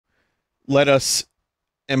let us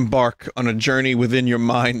embark on a journey within your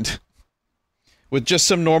mind with just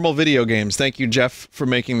some normal video games. Thank you, Jeff, for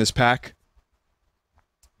making this pack.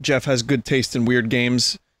 Jeff has good taste in weird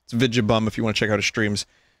games. It's Vidjabum if you want to check out his streams.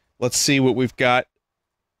 Let's see what we've got.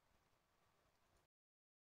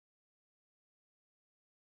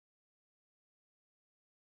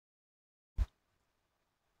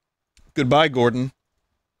 Goodbye, Gordon.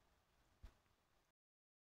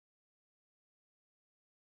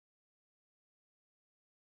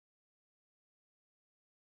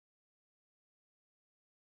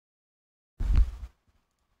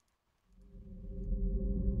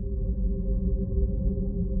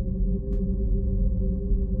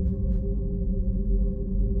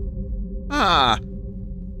 Ah,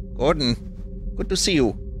 Gordon, good to see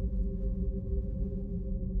you.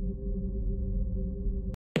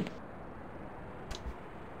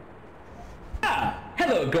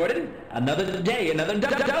 Hello, Gordon. Another day, another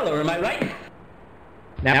dollar, am I right?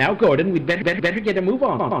 Now, Gordon, we'd better get a move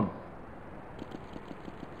on.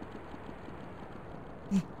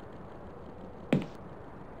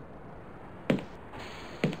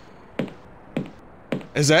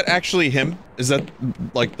 Is that actually him? Is that,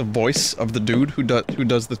 like, the voice of the dude who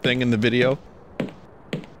does the thing in the video?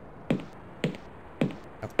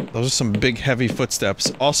 Those are some big, heavy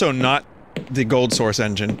footsteps. Also not the Gold Source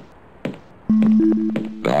engine.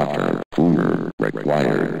 Dr. Coomer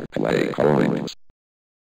required play coins.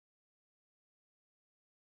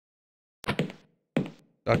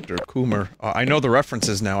 Dr. Coomer. I know the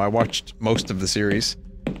references now. I watched most of the series.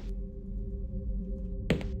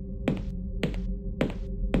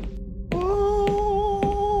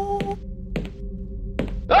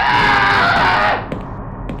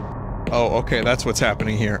 Oh, okay, that's what's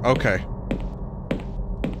happening here. Okay.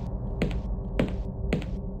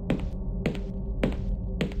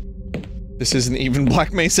 This isn't even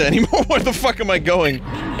Black Mesa anymore. Where the fuck am I going?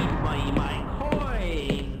 My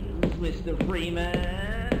coins, Mr. Freeman.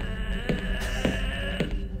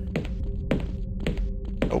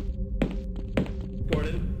 Oh.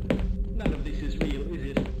 Gordon, none of this is real,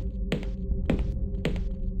 is it?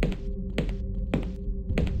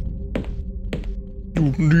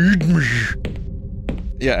 You need me.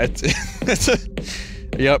 Yeah, it's a...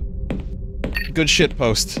 Yep. Good shit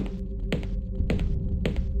post.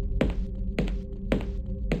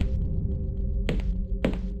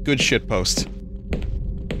 Good shit post.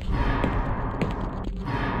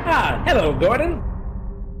 Ah, hello, Gordon.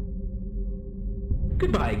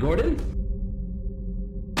 Goodbye, Gordon.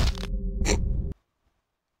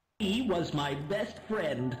 He was my best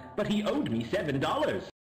friend, but he owed me $7.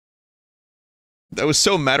 That was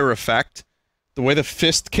so matter-of-fact. The way the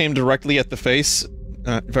fist came directly at the face.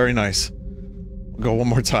 Very nice. Go one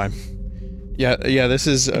more time. Yeah, this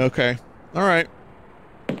is... okay. Alright.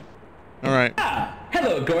 Alright. Ah,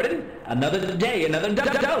 hello, Gordon. Another day, another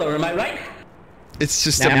dollar, am I right? It's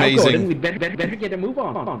just Now, amazing Gordon, we'd better get a move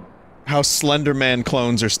on. how Slender Man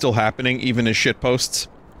clones are still happening, even as shitposts.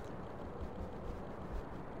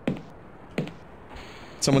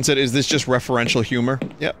 Someone said, is this just referential humor?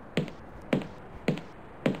 Yep.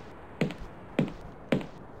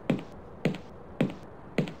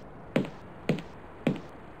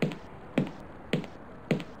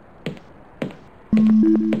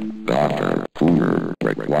 Dr. Coomer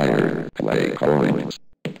required play coins.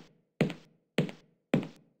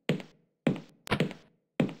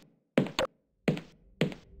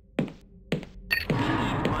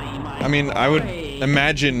 I mean, I would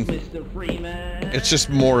imagine Mr. Freeman. it's just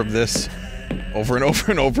more of this. Over and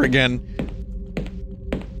over and over again.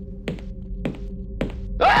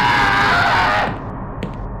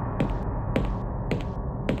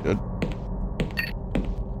 Good.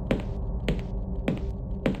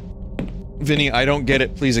 Vinny, I don't get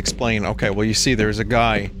it. Please explain. Okay, well, you see, there's a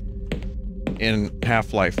guy in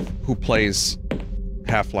Half-Life who plays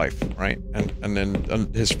Half-Life, right? And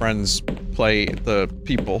then his friends play the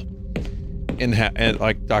people in and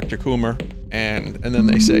like Dr. Coomer, and then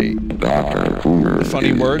they say Dr. Coomer the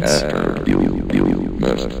funny words. You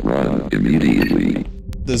must run immediately.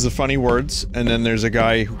 There's the funny words, and then there's a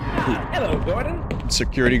guy who Hello, Gordon.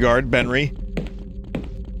 security guard, Benry.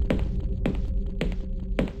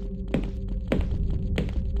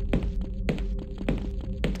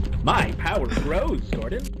 My power grows,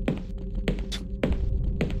 Gordon.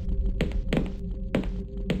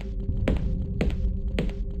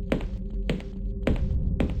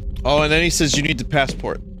 Oh, and then he says you need the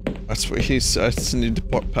passport. That's what he says. You need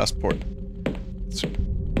the passport.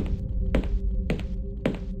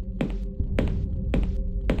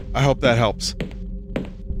 I hope that helps.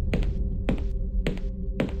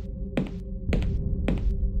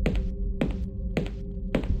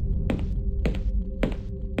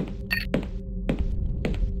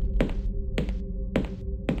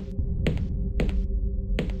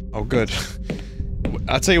 good.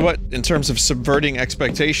 I'll tell you what, in terms of subverting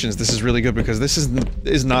expectations, this is really good because this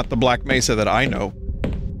is not the Black Mesa that I know.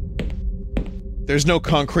 There's no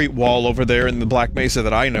concrete wall over there in the Black Mesa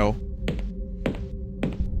that I know.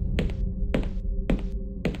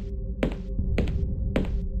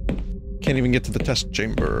 Can't even get to the test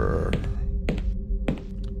chamber.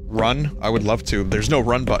 Run? I would love to. There's no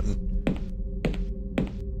run button.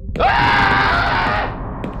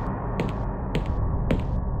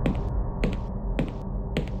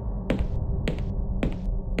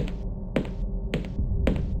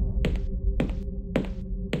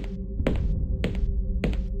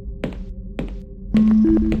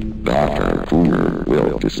 Dr. Coomer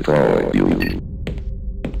will destroy you.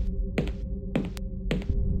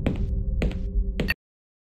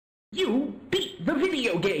 You beat the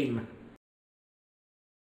video game!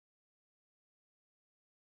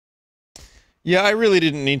 Yeah, I really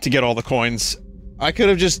didn't need to get all the coins. I could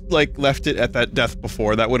have just, like, left it at that death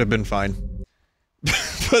before. That would have been fine.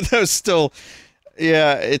 But that was still...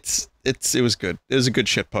 Yeah, it was good. It was a good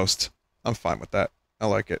shitpost. I'm fine with that. I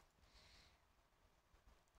like it.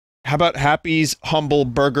 How about Happy's Humble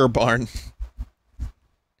Burger Barn?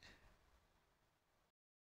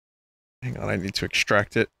 Hang on, I need to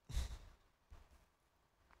extract it.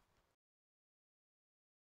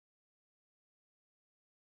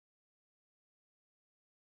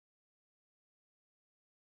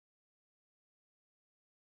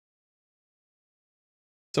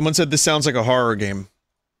 Someone said this sounds like a horror game.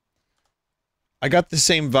 I got the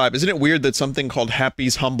same vibe. Isn't it weird that something called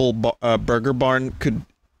Happy's Humble Burger Barn could,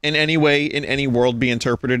 in any way, in any world, be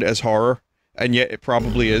interpreted as horror? And yet it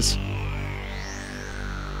probably is.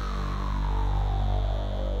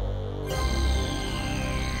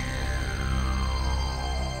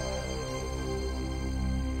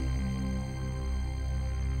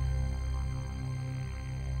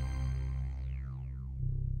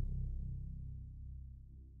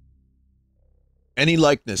 Any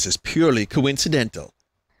likeness is purely coincidental.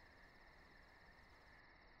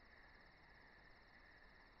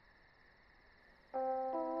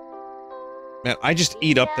 Man, I just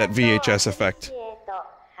eat up that VHS effect.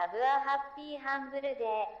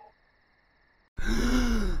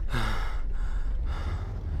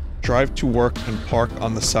 Drive to work and park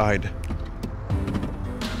on the side.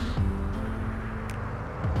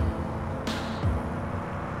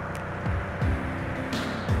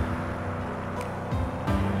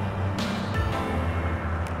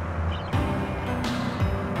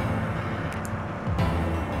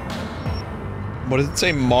 What does it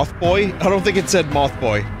say, Moth Boy? I don't think it said Moth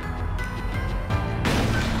Boy.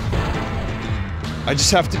 I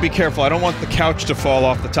just have to be careful. I don't want the couch to fall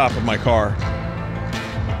off the top of my car.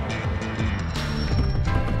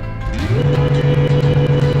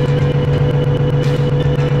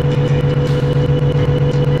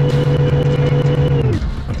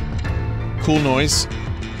 Cool noise.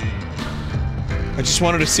 I just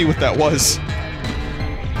wanted to see what that was.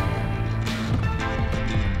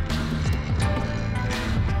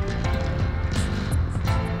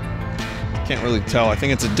 Can't really tell. I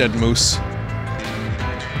think it's a dead moose.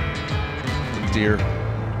 Or deer.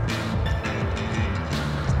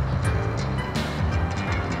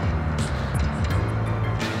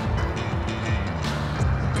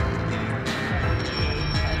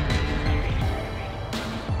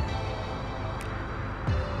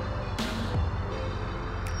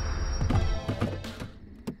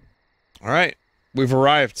 Alright. We've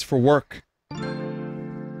arrived for work.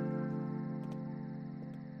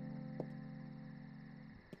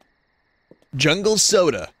 Jungle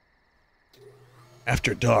soda.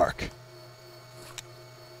 After dark.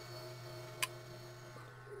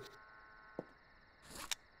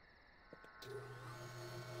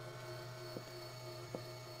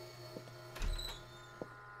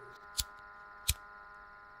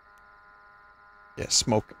 Yeah,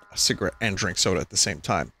 smoke a cigarette and drink soda at the same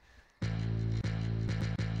time.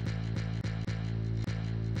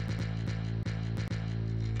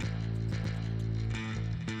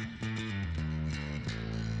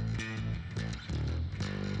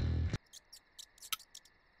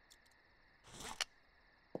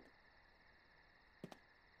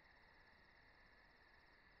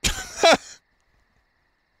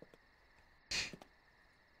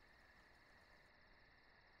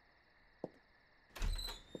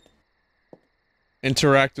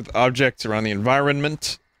 Interact with objects around the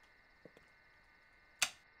environment.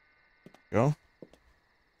 Go.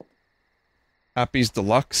 Happy's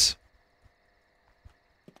Deluxe.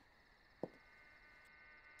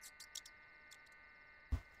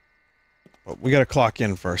 Well, we gotta clock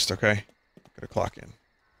in first, okay? Gotta clock in.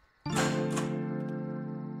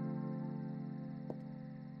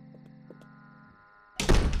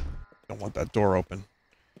 Don't want that door open.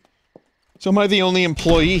 So am I the only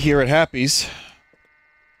employee here at Happy's?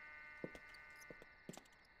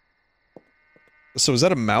 So is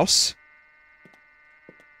that a mouse?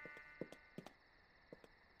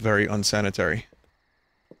 Very unsanitary.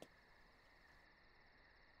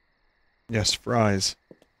 Yes, fries.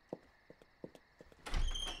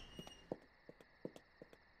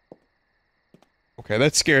 Okay,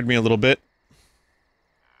 that scared me a little bit.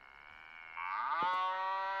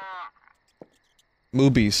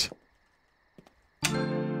 Moobies.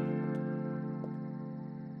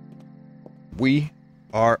 We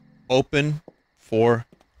are open for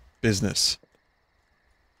business.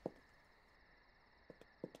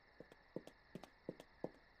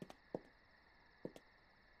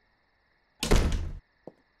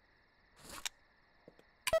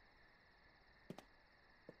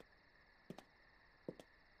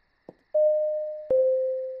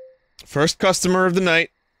 First customer of the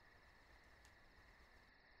night.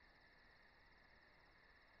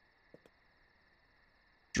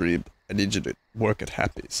 Dreeb, I need you to work at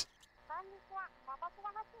Happy's.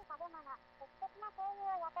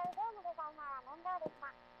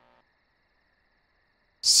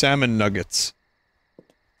 Salmon nuggets.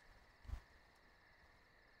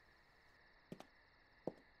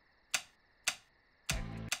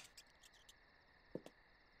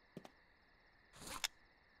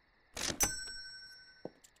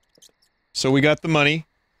 So we got the money.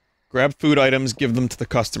 Grab food items, give them to the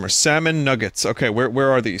customer. Salmon nuggets. Okay, where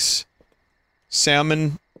are these?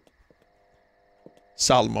 Salmon...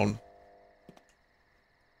 Salmon.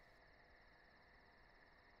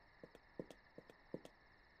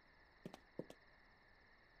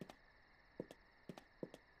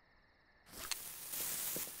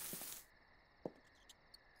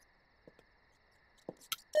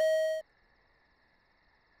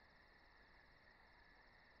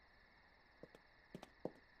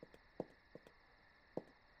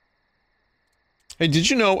 Hey,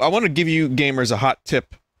 did you know, I want to give you gamers a hot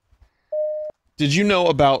tip. Did you know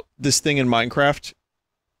about this thing in Minecraft?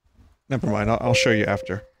 Never mind, I'll show you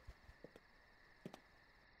after.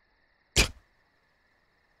 We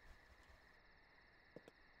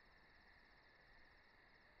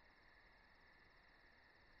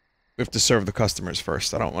have to serve the customers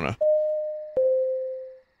first, I don't want to...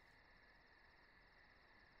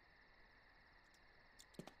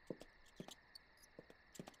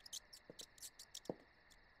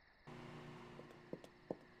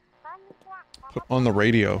 Put on the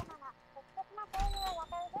radio.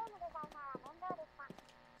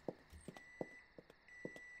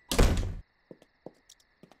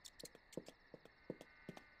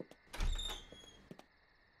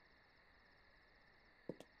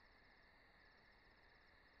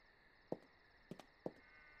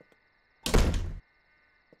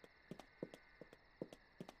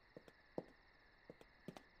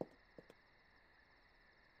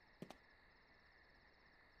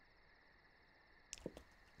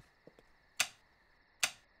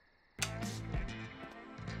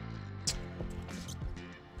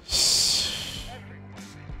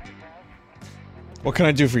 What can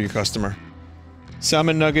I do for you, customer?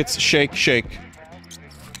 Salmon nuggets, shake, shake.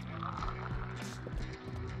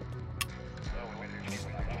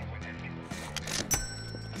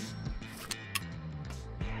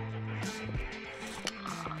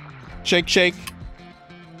 Shake, shake.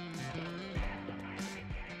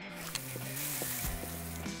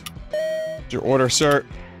 Your order, sir.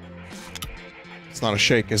 It's not a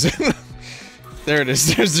shake, is it? There it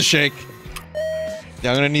is, there's the shake.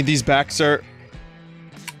 Yeah, I'm gonna need these back, sir.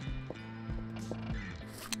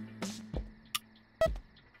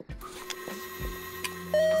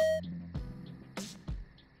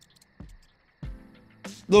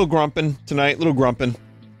 Little grumpin' tonight, little grumpin'.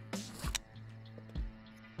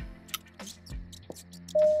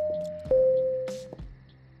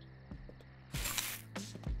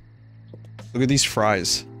 Look at these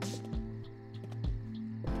fries.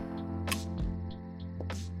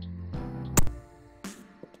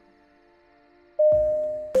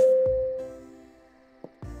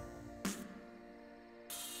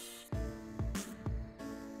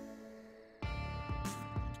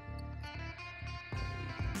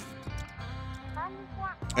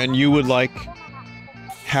 And you would like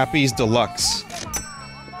Happy's Deluxe.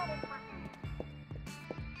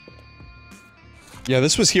 Yeah,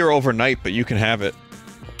 this was here overnight, but you can have it.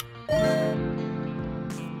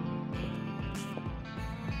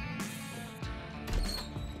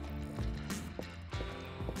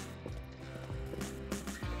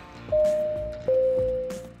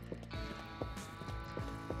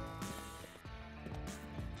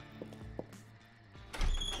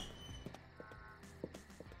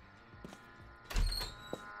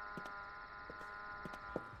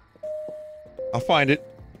 I'll find it.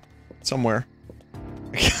 Somewhere.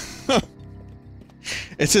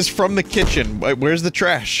 It says from the kitchen. Where's the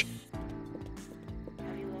trash?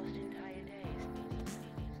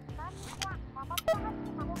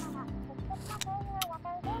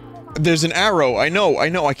 There's an arrow. I know.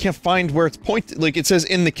 I can't find where it's pointed. Like, it says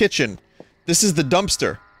in the kitchen. This is the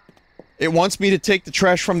dumpster. It wants me to take the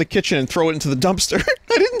trash from the kitchen and throw it into the dumpster.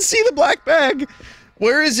 I didn't see the black bag.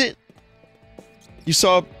 Where is it? You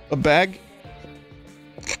saw a bag?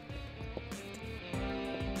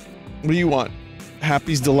 What do you want?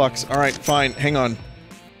 Happy's Deluxe. Alright, fine. Hang on.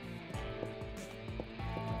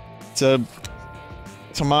 It's a...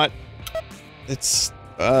 tomato. It's...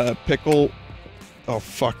 pickle. Oh,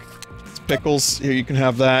 fuck. It's pickles. Here, you can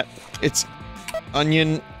have that. It's...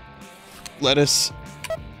 onion. Lettuce.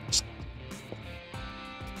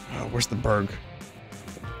 Oh, where's the burg?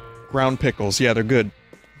 Ground pickles. Yeah, they're good.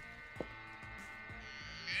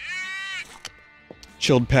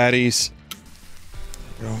 Chilled patties.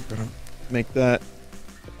 Gonna make that.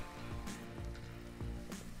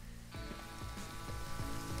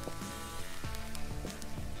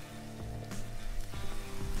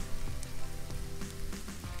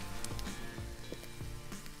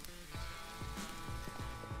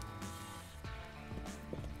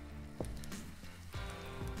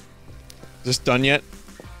 Is this done yet?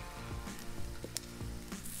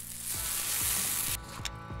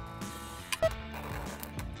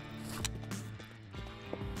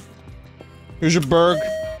 Here's your burg.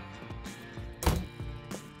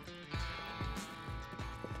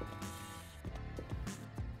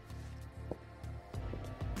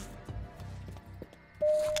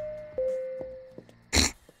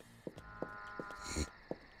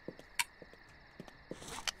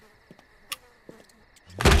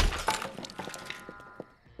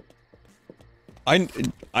 I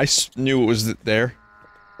knew it was there.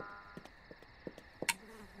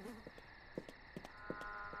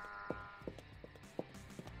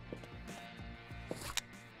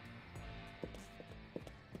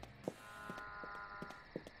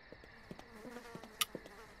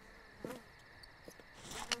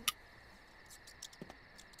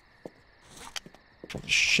 Throw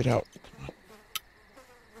this shit out.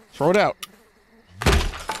 Throw it out.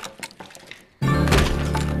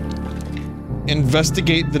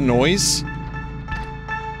 Investigate the noise?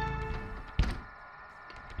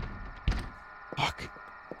 Fuck.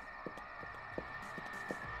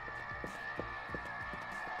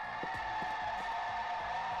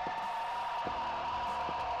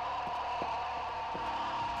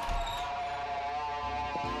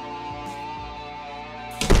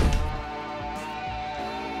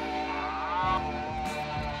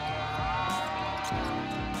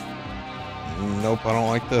 Nope, I don't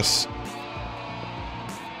like this.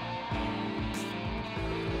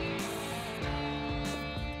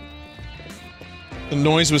 The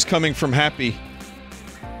noise was coming from Happy.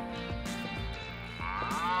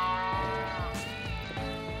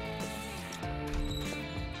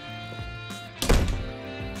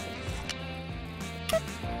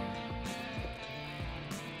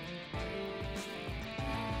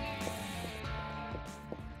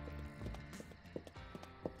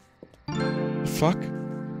 Fuck?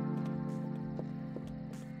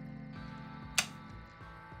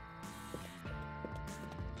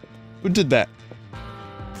 Who did that?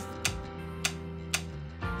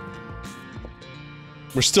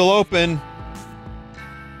 We're still open.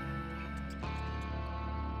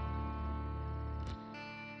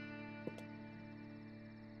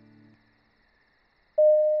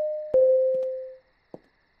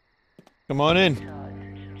 Come on in.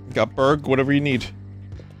 Got burg, whatever you need.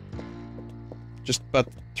 Just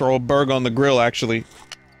about to throw a burg on the grill, actually.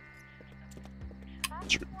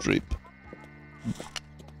 Drip.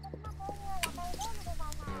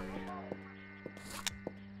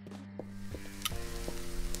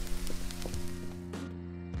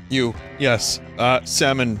 You. Yes.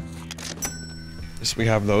 Salmon. Yes, we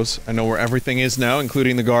have those. I know where everything is now,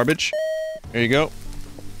 including the garbage. There you go.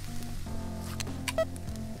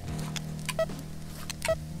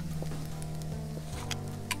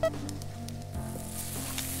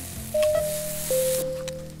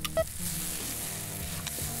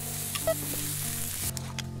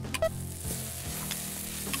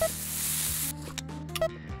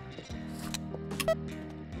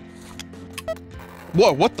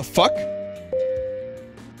 Whoa, what the fuck?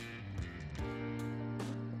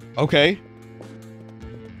 Okay.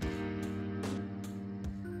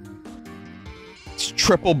 It's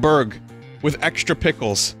triple burg with extra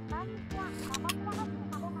pickles.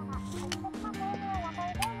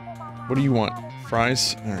 What do you want?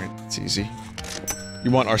 Fries? Alright, it's easy.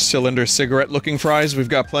 You want our cylinder cigarette-looking fries? We've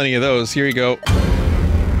got plenty of those. Here you go.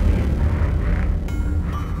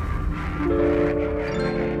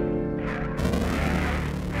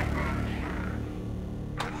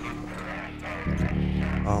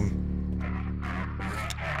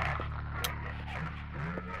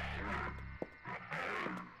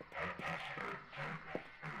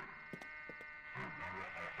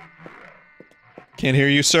 Can't hear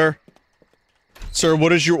you, sir. Sir,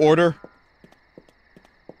 what is your order?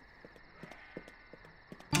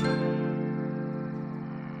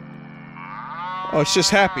 Oh, it's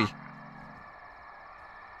just happy.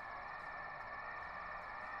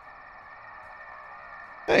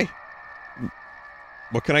 Hey.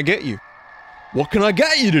 What can I get you? What can I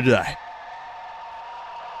get you today?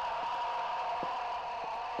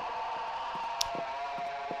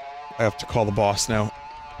 I have to call the boss now.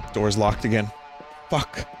 Door's locked again.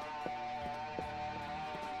 Fuck.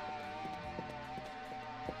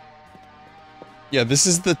 Yeah, this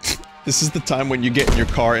is the time when you get in your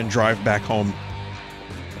car and drive back home.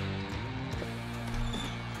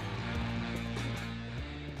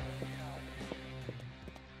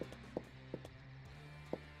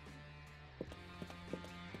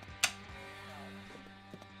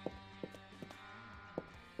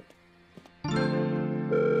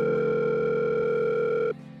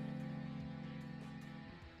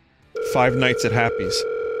 Five Nights at Happy's.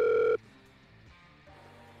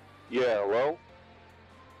 Yeah, hello?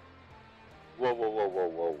 Whoa,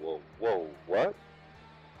 what?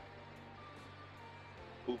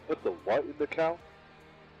 Who put the what in the cow?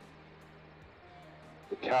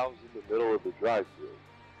 The cow's in the middle of the drive-thru.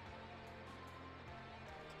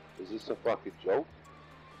 Is this a fucking joke?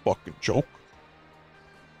 Fucking joke?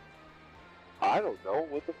 I don't know.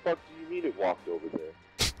 What the fuck do you mean it walked over there?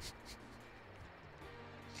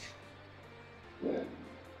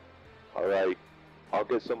 Alright, I'll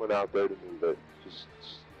get someone out there to move it. Just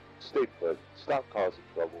stay put. Stop causing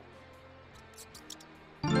trouble.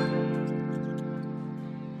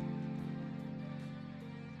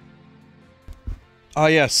 Ah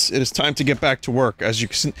yes, it is time to get back to work. As you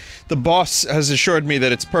can, the boss has assured me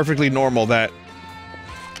that it's perfectly normal that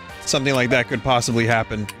something like that could possibly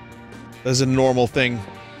happen. That's a normal thing.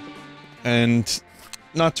 And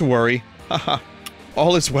not to worry. Haha.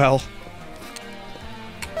 All is well.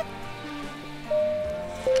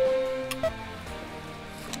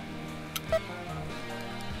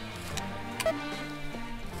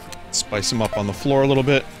 Spice him up on the floor a little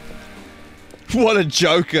bit. What a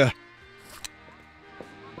joker!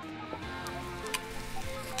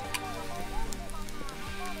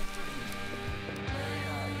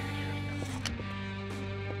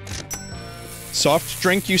 Soft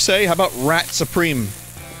drink, you say? How about Rat Supreme?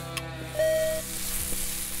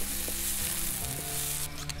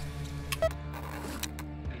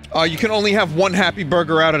 You can only have one happy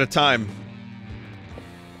burger out at a time.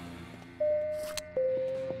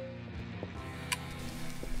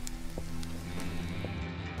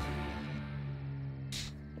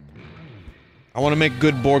 I want to make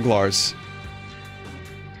good Borglars.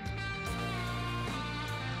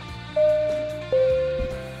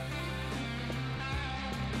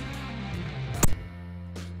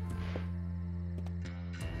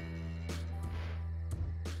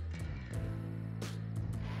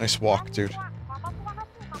 Nice walk, dude.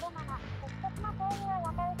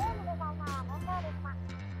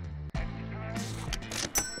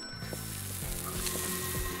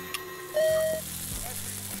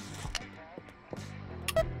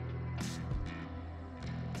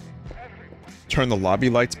 Turn the lobby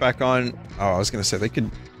lights back on. Oh, I was gonna say they could...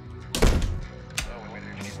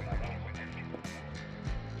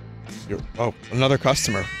 Oh, another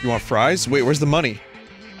customer. You want fries? Wait, where's the money?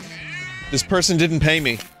 This person didn't pay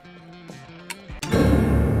me.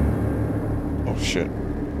 Oh shit.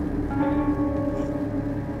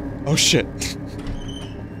 Oh shit.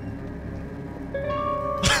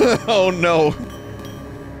 Oh no.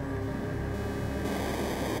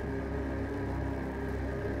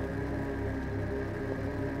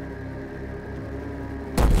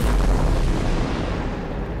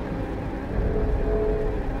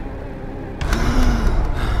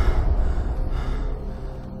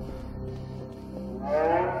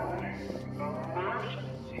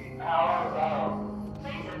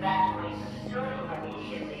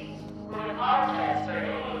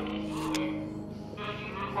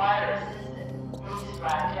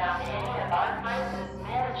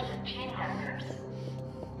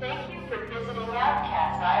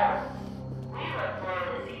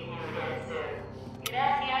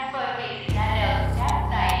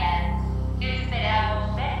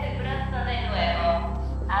 Esperamos verte pronto de nuevo.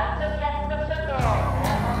 Autoclass.com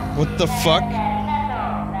What the fuck?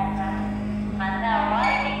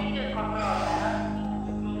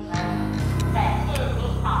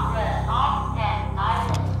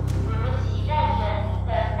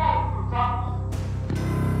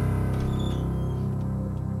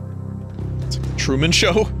 It's like the Truman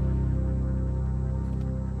Show?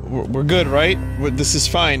 We're good, right? This is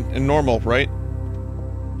fine and normal, right?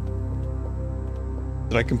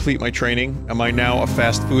 Did I complete my training? Am I now a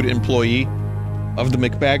fast food employee of the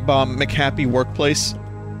McBagbomb McHappy workplace?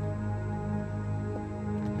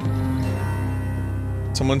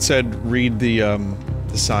 Someone said read the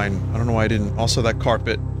sign. I don't know why I didn't. Also that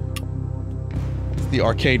carpet. The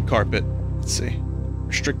arcade carpet. Let's see.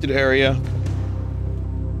 Restricted area.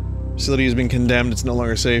 Facility has been condemned. It's no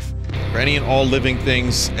longer safe. For any and all living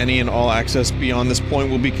things, any and all access beyond this point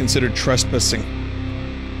will be considered trespassing.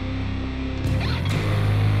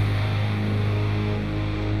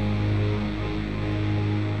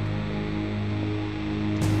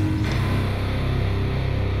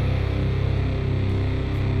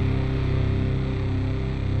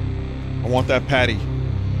 I want that patty.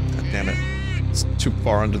 God damn it. It's too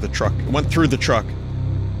far under the truck. It went through the truck.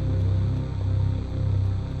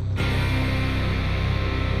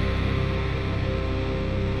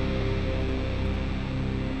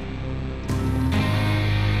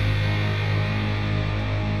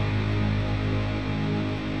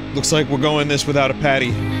 Looks like we're going this without a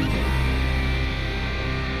patty.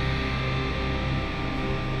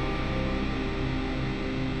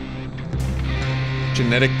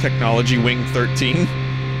 Genetic Technology Wing 13.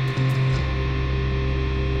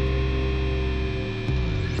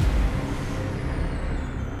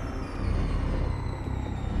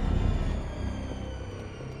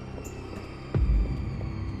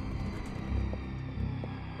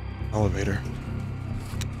 Elevator.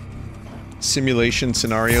 Simulation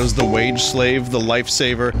scenarios, the wage slave, the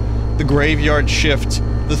lifesaver, the graveyard shift,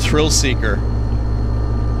 the thrill seeker.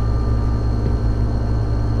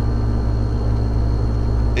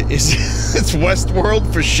 It's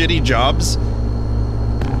Westworld for shitty jobs?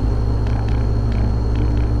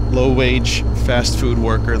 Low wage, fast food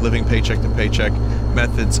worker, living paycheck to paycheck,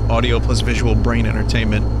 methods, audio plus visual brain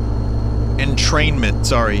entertainment, entrainment,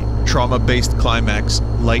 sorry, trauma-based climax,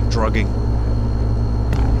 light drugging.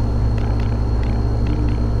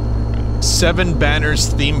 7 Banners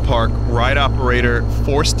theme park, ride operator,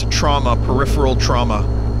 forced trauma, peripheral trauma.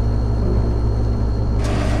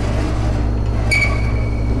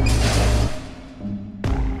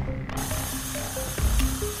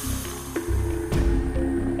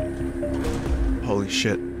 Holy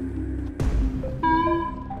shit.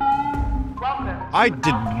 I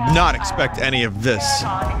did not expect any of this.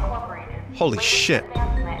 Holy shit.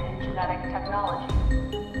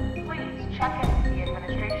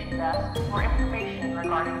 For information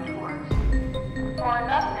regarding tours. For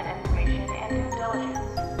investment information and due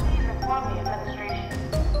diligence, please inform the administration,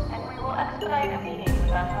 and we will expedite a meeting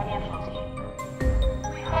with our financial team.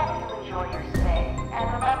 We hope you enjoy your stay, and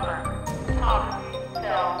remember, photography,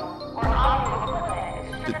 film, or audio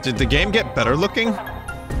equipment is Did the game get better looking?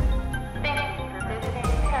 Thank you for visiting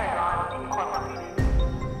Paragon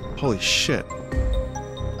Incorporated. Holy shit.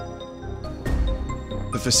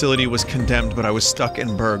 The facility was condemned, but I was stuck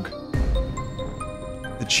in Berg.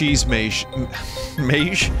 The Cheese Maze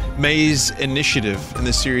initiative in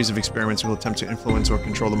this series of experiments will attempt to influence or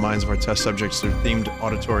control the minds of our test subjects through themed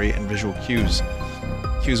auditory and visual cues.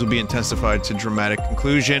 Cues will be intensified to dramatic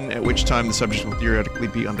conclusion, at which time the subject will theoretically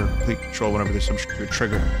be under complete control whenever they're subject to a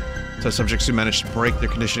trigger. Test subjects who manage to break their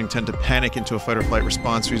conditioning tend to panic into a fight or flight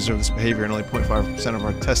response. We observe this behavior in only 0.5% of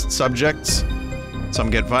our test subjects.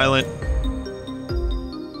 Some get violent.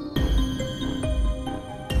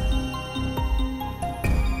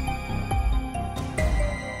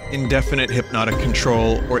 Indefinite hypnotic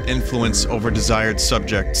control or influence over desired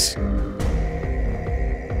subjects.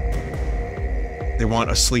 They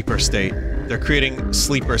want a sleeper state. They're creating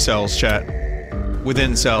sleeper cells, chat.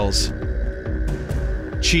 Within cells.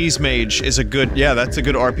 Cheese Mage is a good- yeah, that's a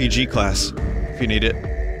good RPG class, if you need it.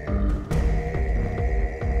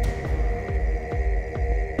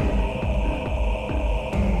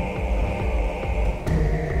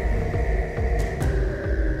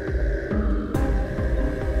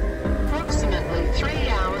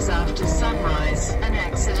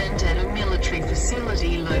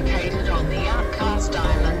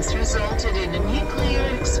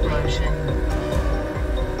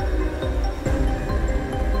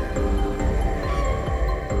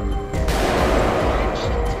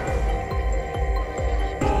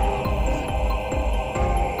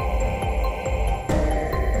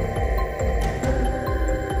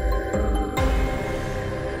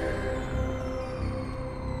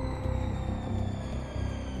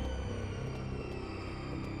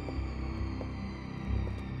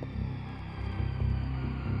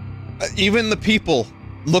 Even the people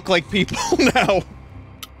look like people now.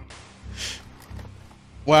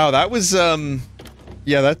 Wow, that was,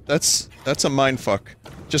 yeah, that's a mindfuck.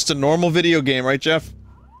 Just a normal video game, right, Jeff?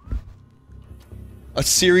 A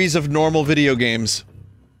series of normal video games.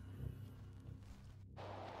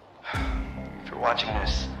 If you're watching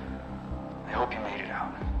this, I hope you made it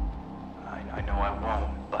out. I know I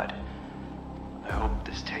won't, but I hope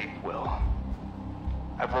this tape will.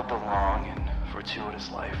 I've lived a long and fortuitous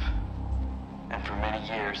life, and for many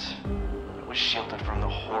years, I was shielded from the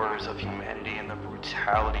horrors of humanity and the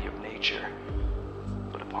brutality of nature.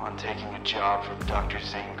 But upon taking a job from Dr.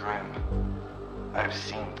 Zane Grimm, I've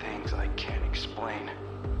seen things I can't explain.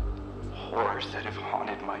 Horrors that have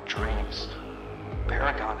haunted my dreams.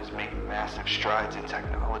 Paragon has made massive strides in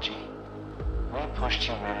technology. We pushed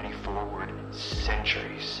humanity forward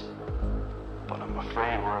centuries. But I'm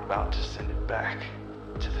afraid we're about to send it back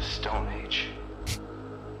to the Stone Age.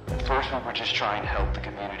 At first we were just trying to help the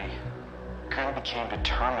community. Grimm became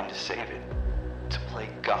determined to save it. To play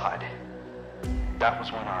God. That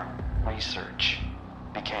was when our research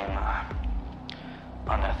became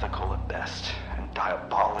unethical at best and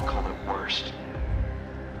diabolical at worst.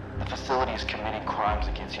 The facility is committing crimes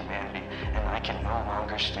against humanity, and I can no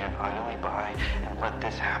longer stand idly by and let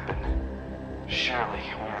this happen. Surely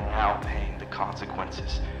we are now paying the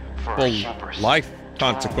consequences for our hubris. Life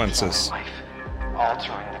consequences. Life,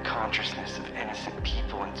 altering the consciousness of innocent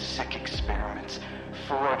people in sick experiments,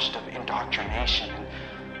 forged of indoctrination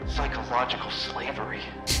and psychological slavery.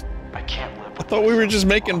 I can't live with I thought we were just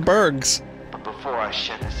making burgs. But before I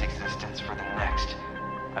shed this existence for the next,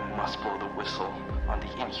 I must blow the whistle on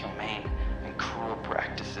the inhumane and cruel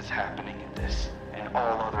practices happening in this and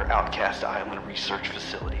all other outcast island research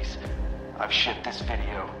facilities. I've shipped this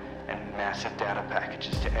video and massive data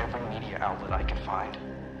packages to every media outlet I can find,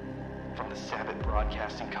 from the Sabbath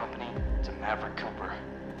Broadcasting Company to Maverick Cooper,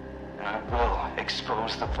 and I will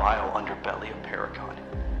expose the vile underbelly of Paragon.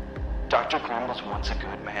 Dr. Grimm was once a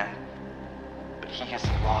good man, but he has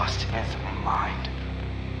lost his mind.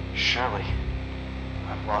 Surely,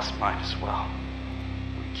 I've lost mine as well.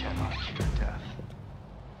 We cannot cure death.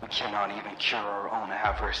 We cannot even cure our own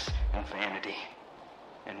avarice and vanity.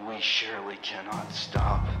 And we surely cannot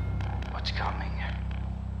stop what's coming.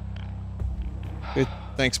 Good.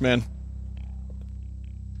 Thanks, man.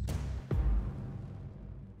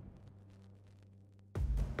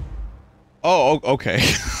 Oh, okay.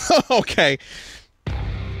 Okay.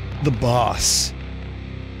 The boss.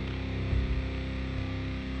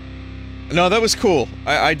 No, that was cool.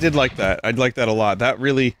 I did like that. I'd like that a lot. That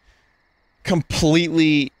really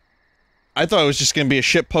completely... I thought it was just gonna be a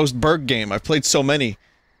shitpost Berg game. I've played so many.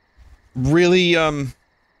 Really,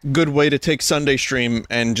 good way to take Sunday stream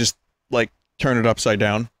and just, like, turn it upside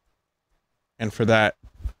down. And for that,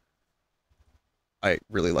 I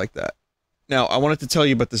really like that. Now, I wanted to tell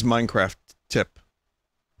you about this Minecraft tip.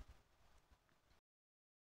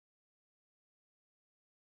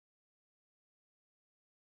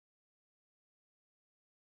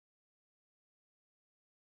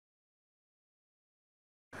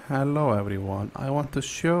 Hello everyone, I want to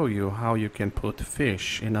show you how you can put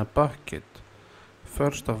fish in a bucket.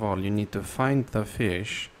 First of all, you need to find the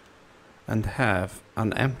fish and have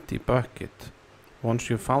an empty bucket. Once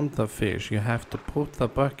you found the fish, you have to put the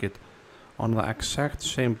bucket on the exact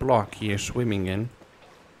same block he is swimming in.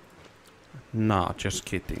 Nah, just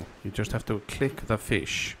kidding. You just have to click the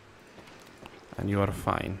fish and you are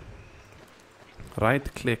fine.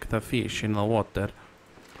 Right click the fish in the water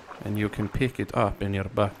and you can pick it up in your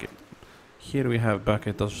bucket. Here we have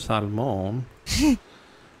bucket of salmon.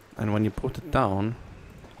 And when you put it down,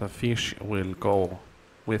 the fish will go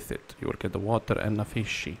with it. You will get the water and the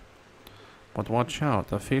fishy. But watch out,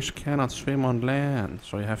 the fish cannot swim on land,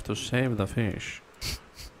 so you have to save the fish.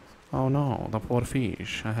 Oh no, the poor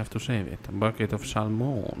fish, I have to save it. A bucket of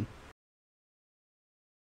salmon.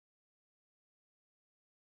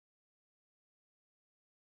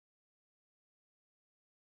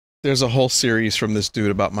 There's a whole series from this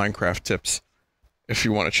dude about Minecraft tips. If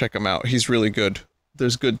you want to check him out, he's really good.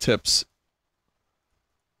 There's good tips.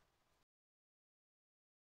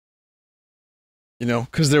 You know,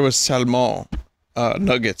 because there was salmon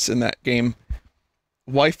nuggets in that game.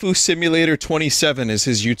 Waifu Simulator 27 is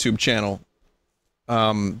his YouTube channel.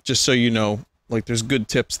 Just so you know, like, there's good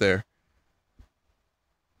tips there.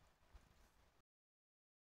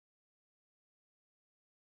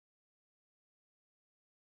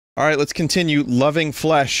 Alright, let's continue. Loving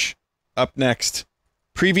Flesh up next.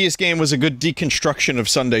 Previous game was a good deconstruction of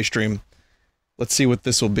Sunday Stream. Let's see what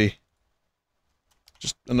this will be.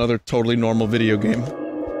 Just another totally normal video game.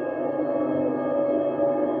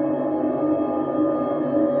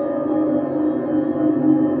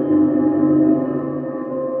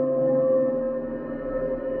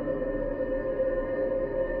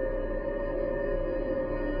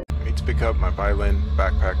 up my violin,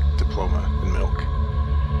 backpack, diploma, and milk.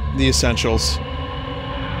 The essentials.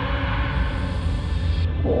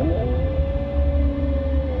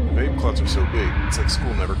 The vape clouds are so big, it's like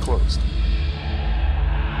school never closed.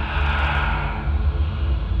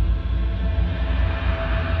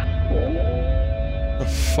 The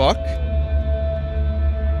fuck?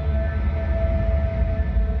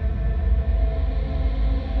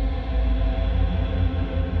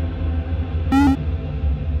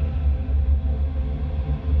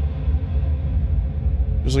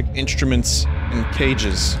 There's like instruments in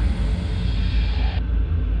cages.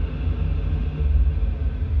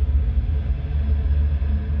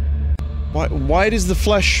 Why does the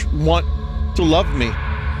flesh want to love me?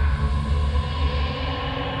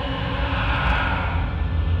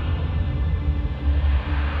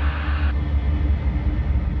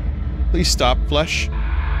 Please stop, flesh.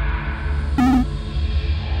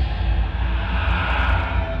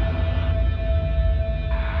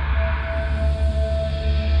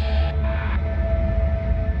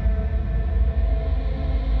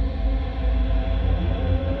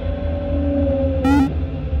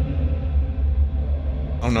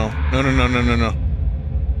 Oh no. No, no, no, no, no, no.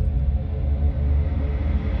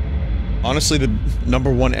 Honestly, the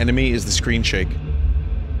 #1 enemy is the screen shake.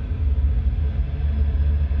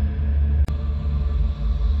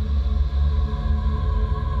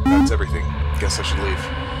 That's everything. Guess I should leave.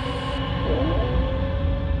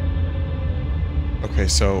 Okay,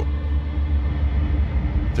 so...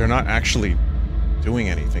 they're not actually doing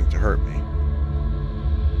anything to hurt me.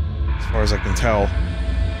 As far as I can tell.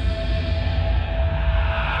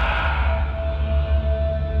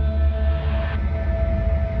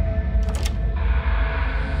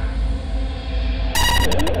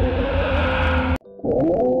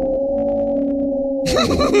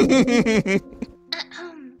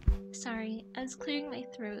 Sorry, I was clearing my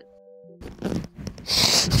throat.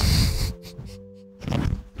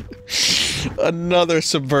 Another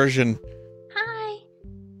subversion. Hi,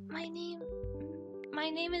 my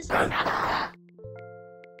name is. I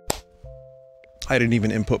didn't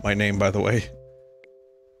even input my name, by the way.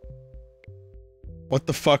 What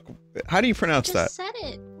the fuck? How do you pronounce that? I just said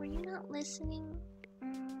it. Were you not listening?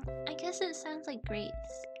 I guess it sounds like grapes.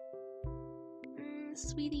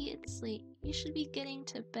 Sweetie, it's late. You should be getting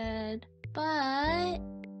to bed. But...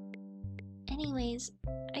 anyways,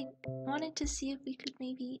 I wanted to see if we could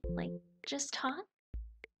maybe, like, just talk?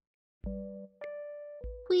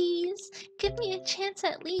 Please, give me a chance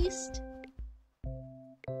at least.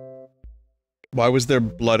 Why was there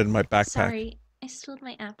blood in my backpack? Sorry, I spilled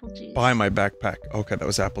my apple juice. By my backpack. Okay, that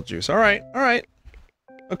was apple juice. Alright, alright.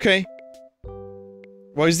 Okay.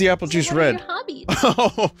 Why is the apple juice what red? Are your hobbies?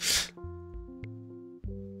 Oh!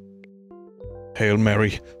 Hail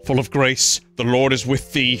Mary, full of grace, the Lord is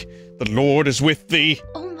with thee. The Lord is with thee.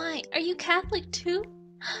 Oh my, are you Catholic too?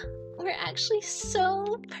 We're actually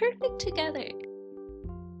so perfect together.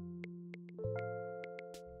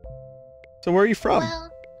 So where are you from? Well,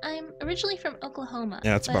 I'm originally from Oklahoma.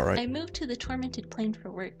 Yeah, that's about right. I moved to the Tormented Plain for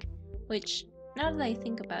work, which, now that I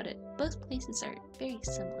think about it, both places are very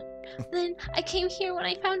similar. Then I came here when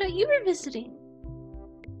I found out you were visiting.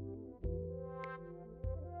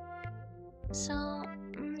 So,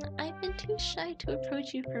 I've been too shy to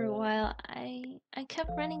approach you for a while. I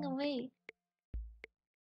kept running away.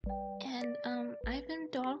 And, I've been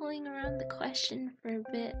dawdling around the question for a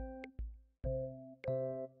bit.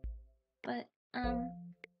 But,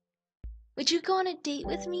 would you go on a date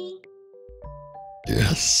with me?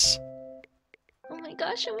 Yes. Oh my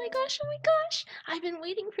gosh, oh my gosh, oh my gosh! I've been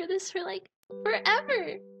waiting for this for, like,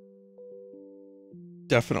 forever!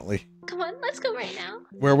 Definitely. Come on, let's go right now.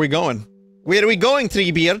 Where are we going? Where are we going,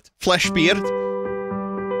 Treebeard? Fleshbeard?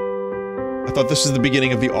 I thought this was the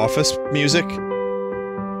beginning of The Office music. I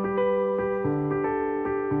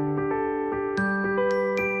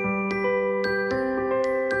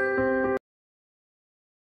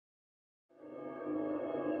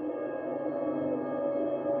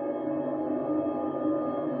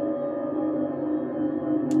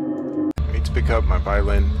need to pick up my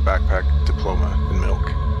violin, backpack, diploma, and milk.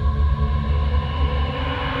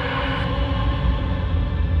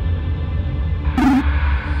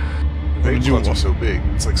 The clouds are so big,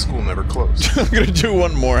 it's like school never closed. I'm gonna do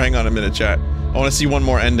one more. Hang on a minute, chat. I want to see one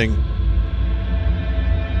more ending.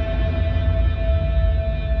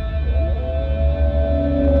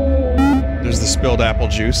 There's the spilled apple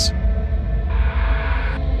juice.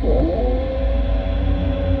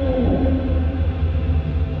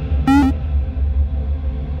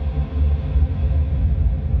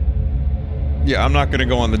 Yeah, I'm not gonna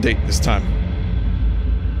go on the date this time.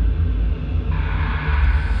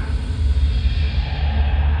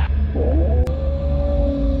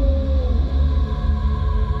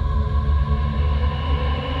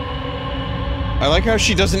 I like how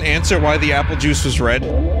she doesn't answer why the apple juice was red.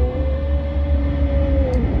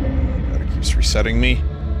 God, it keeps resetting me.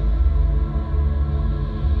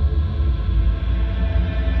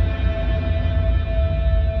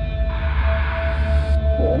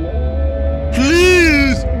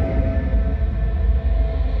 Please!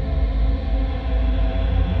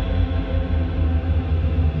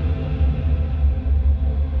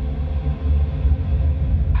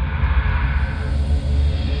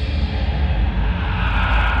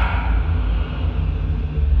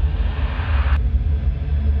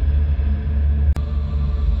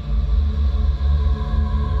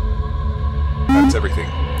 That's everything.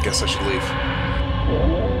 Guess I should leave.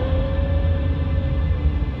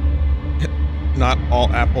 Not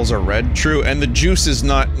all apples are red. True, and the juice is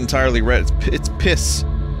not entirely red. It's piss.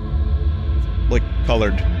 Like,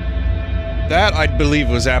 colored. That, I believe,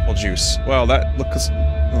 was apple juice. Well, that looks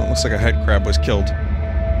like a head crab was killed.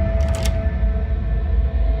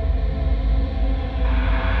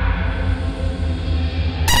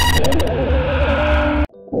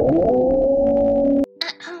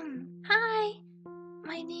 Hi.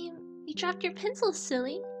 My name... You dropped your pencil,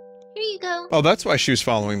 silly. Here you go. Oh, that's why she was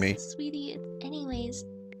following me. Sweetie, anyways,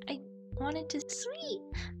 I wanted to... Sweet!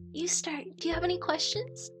 You start. Do you have any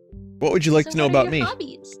questions? What would you like to know about me?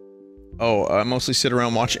 Hobbies? Oh, I mostly sit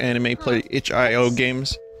around, watch anime, play itch.io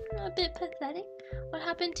games. A bit pathetic. What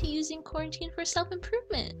happened to using quarantine for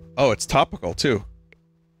self-improvement? Oh, it's topical, too.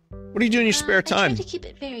 What do you do in your spare time? I try to keep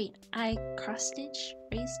it varied. I cross-stitch,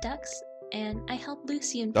 raise ducks, and I help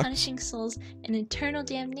Lucy in Ducks? punishing souls in eternal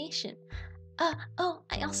damnation. Oh,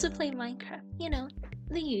 I also play Minecraft. You know,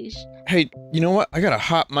 the usual. Hey, you know what? I got a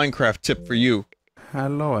hot Minecraft tip for you.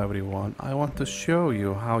 Hello everyone, I want to show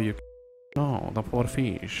you how you... Oh, the poor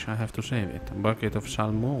fish, I have to save it. A bucket of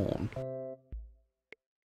salmon.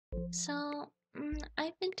 So,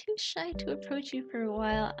 I've been too shy to approach you for a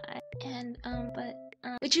while,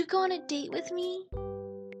 would you go on a date with me?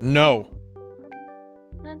 No.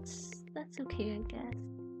 That's okay, I guess.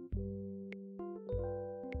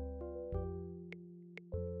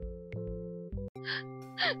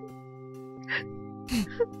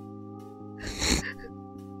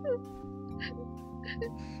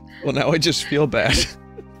 Well, now I just feel bad.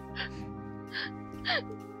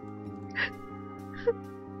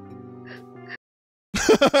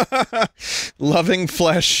 Loving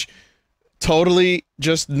flesh. Totally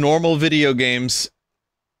just normal video games.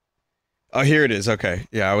 Oh, here it is. Okay.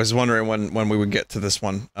 Yeah, I was wondering when we would get to this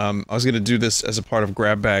one. I was gonna do this as a part of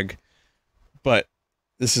Grab Bag, but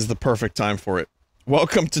this is the perfect time for it.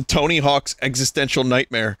 Welcome to Tony Hawk's Existential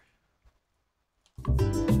Nightmare.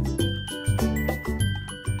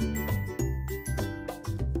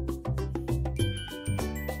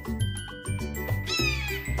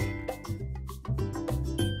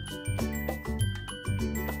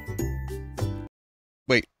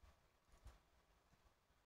 Wait.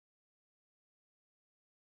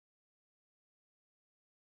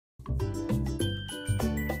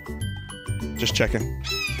 Just checking.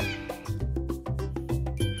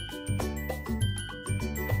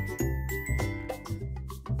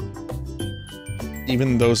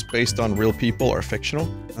 Even those based on real people are fictional?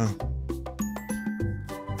 Oh.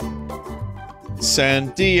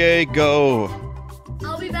 San Diego!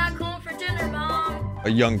 I'll be back home for dinner, Mom! A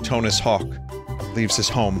young Tonus Hawk leaves his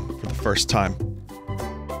home for the first time.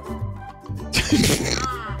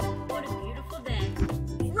 What a beautiful day.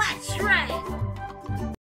 Let's shred!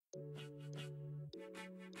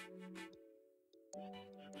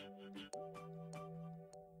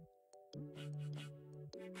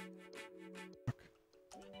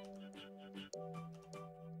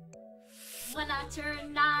 When I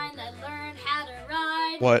turned 9, I learned how to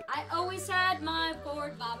ride. What? I always had my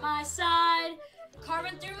board by my side.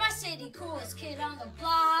 Carving through my city, coolest kid on the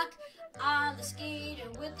block. I'm the skater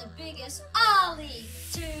with the biggest ollie.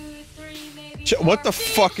 2, 3, maybe. What the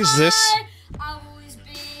fuck is this? I've always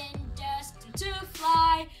been destined to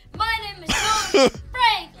fly. My name is Tony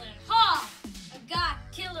Franklin Hawk. I got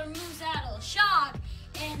killer moves that'll shock.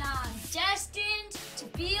 And I'm destined to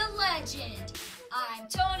be a legend. I'm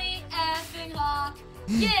Tony effing Hawk.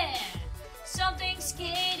 Yeah! Something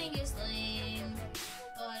skating is lame.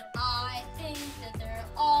 But I think that they're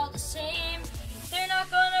all the same. They're not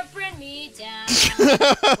gonna bring me down.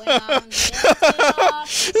 When I'm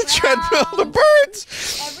The treadmill, the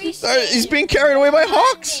birds! He's being carried away by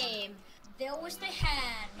hawks! They'll wish they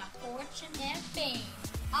had my fortune and fame.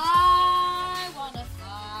 I wanna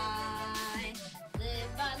fly. Live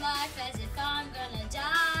my life as if I'm gonna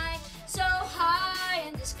die. So high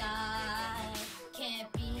in the sky.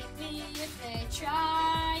 Can't beat me if they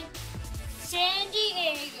try. San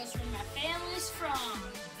Diego's where my family's from.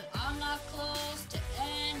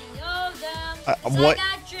 What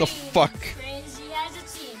the fuck?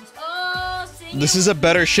 This is a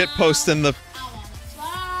better shitpost than the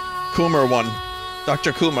Coomer one.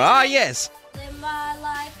 Dr. Coomer. Ah, yes! Live my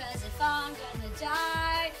life as if I'm gonna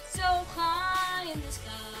die. So high in the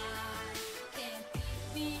sky. Can't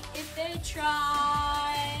beat me if they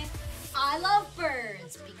try. I love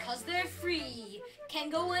birds because they're free. Can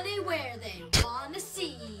go anywhere they wanna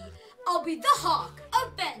see. I'll be the hawk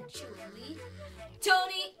eventually.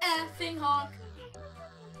 Tony effing Hawk.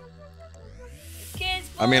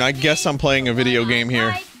 I mean, I guess I'm playing a video game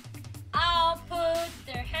here. I'll put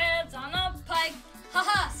their heads on a pike.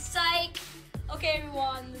 Haha, psych. Okay,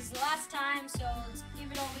 everyone, this is the last time, so let's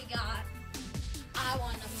give it all we got. I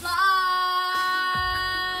wanna fly.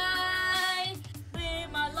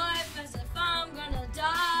 Live my life as if I'm gonna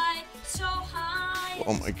die. So high.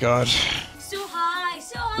 Oh my god. So high,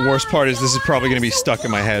 so high. The worst part is this is probably gonna be stuck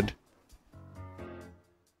in my head.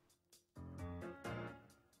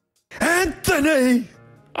 Anthony!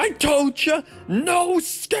 I told you, no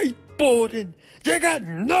skateboarding! You got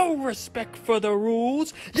no respect for the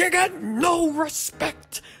rules! You got no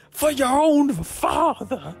respect for your own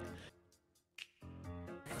father!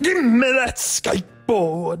 Give me that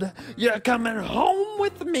skateboard! You're coming home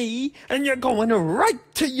with me, and you're going right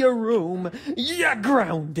to your room! You're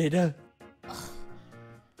grounded! Ugh.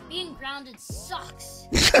 Being grounded sucks.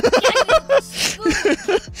 Tony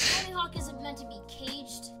Hawk isn't meant to be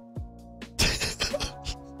caged.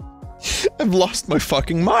 I've lost my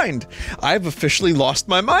fucking mind. I've officially lost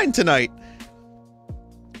my mind tonight.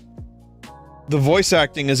 The voice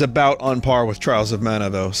acting is about on par with Trials of Mana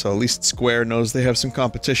though, so at least Square knows they have some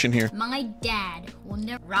competition here. My dad will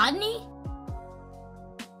never. Rodney?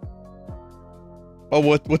 Oh,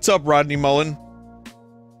 what's up, Rodney Mullen?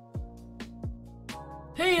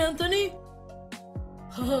 Hey, Anthony.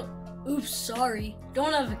 Oops, sorry.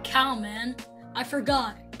 Don't have a cow, man. I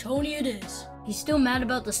forgot. Tony it is. You still mad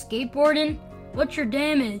about the skateboarding? What's your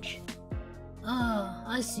damage? Oh,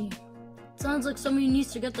 I see. Sounds like somebody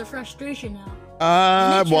needs to get their frustration out.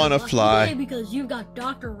 I wanna fly. Because you've got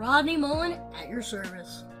Dr. Rodney Mullen at your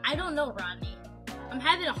service. I don't know, Rodney. I'm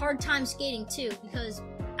having a hard time skating too because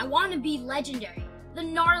I want to be legendary, the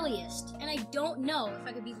gnarliest, and I don't know if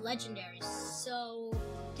I could be legendary. So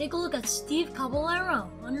take a look at Steve Caballero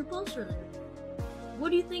on your poster there.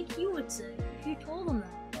 What do you think he would say if you told him that?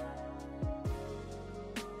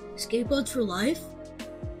 Skateboards for life?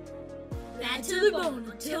 Bad to the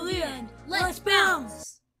bone until the end. Let's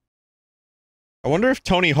bounce! I wonder if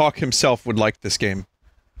Tony Hawk himself would like this game.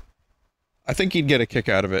 I think he'd get a kick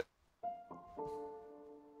out of it.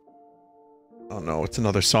 Oh no, it's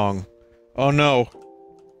another song. Oh no.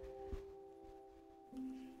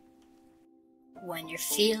 When you're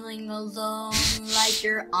feeling alone, like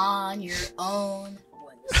you're on your own.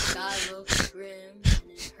 When the sky looks grim and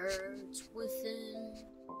it hurts within.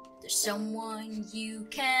 There's someone you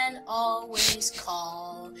can always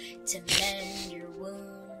call to mend your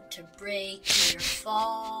wound, to break your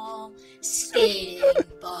fall. Skating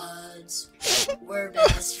buds, we're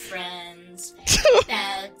best friends.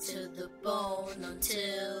 Bad to the bone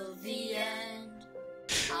until the end.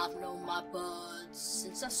 I've known my buds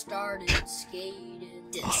since I started skating.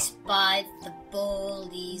 Despite the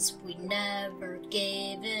bullies, we never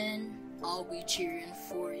gave in. I'll be cheering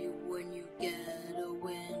for you when you get a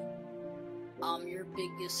win. I'm your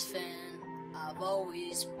biggest fan, I've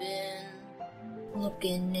always been.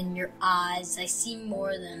 Looking in your eyes, I see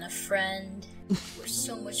more than a friend. We're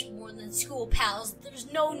so much more than school pals, there's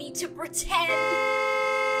no need to pretend.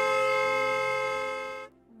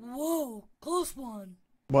 Whoa, close one.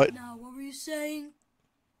 What? Now, what were you saying?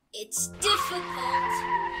 It's difficult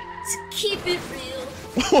to keep it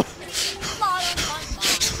real. There's a lot on my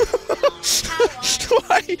mind.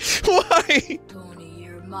 Why? Why? Tony,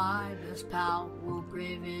 you're my best pal. We'll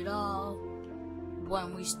brave it all.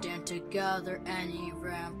 When we stand together, any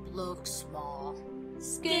ramp looks small.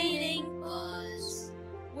 Skating buds,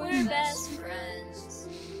 we're best friends.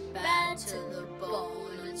 Bad to the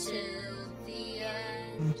bone until the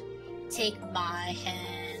end. Take my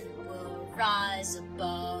hand, we'll rise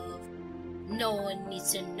above. No one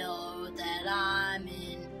needs to know that I'm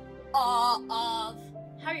in awe of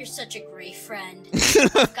how you're such a great friend.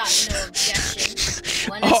 I've got no objection.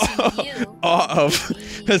 When I see you, awe of.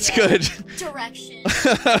 That's good. Direction.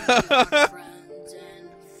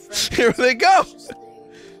 Here they go.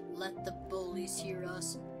 Let the bullies hear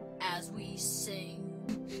us as we sing.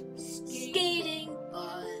 Skating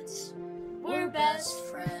buds, we're best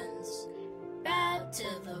friends. Bad to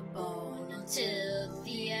the bone until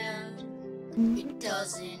the end. It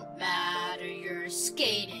doesn't matter your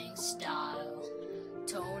skating style.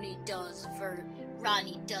 Tony does vert,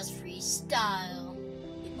 Ronnie does freestyle.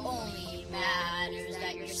 It only matters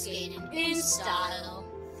that you're skating in style.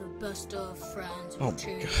 The best of friends will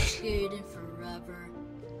change skating forever.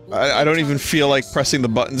 I don't even feel like pressing the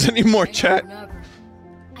buttons anymore, chat.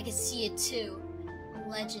 I can see it too. A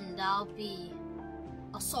legend I'll be.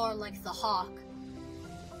 I'll soar like the hawk.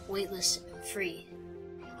 Weightless and free.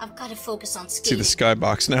 I've got to focus on skating. See the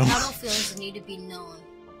skybox now. Not all feelings need to be known.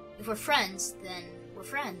 If we're friends, then we're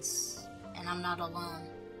friends. And I'm not alone.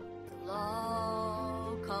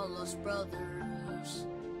 Love, call us brothers.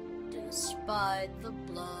 Despite the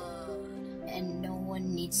blood. And no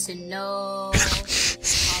one needs to know.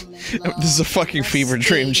 This is a fucking fever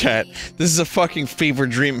dream, chat. This is a fucking fever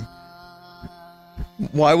dream.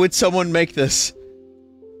 Why would someone make this?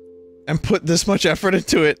 And put this much effort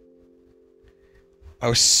into it? I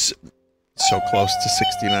was so close to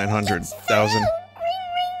 6,900,000.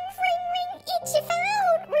 It's a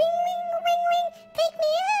phone! Ring, ring, ring, ring! Pick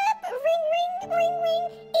me up! Ring, ring, ring, ring!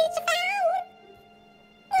 It's a phone!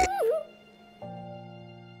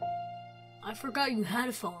 I forgot you had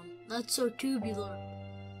a phone. That's so tubular.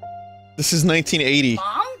 This is 1980.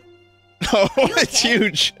 Mom? Oh, it's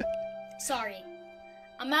huge. Sorry.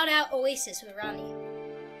 I'm out at Oasis with Ronnie.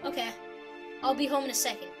 Okay. I'll be home in a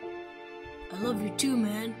second. I love you too,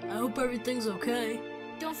 man. I hope everything's okay.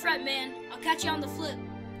 Don't fret, man. I'll catch you on the flip.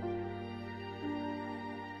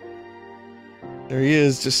 There he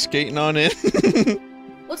is, just skating on in.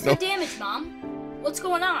 What's the damage, Mom? What's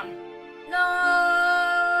going on? No!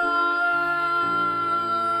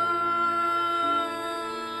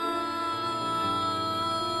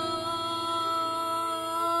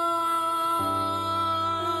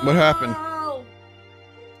 What happened?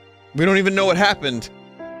 We don't even know what happened.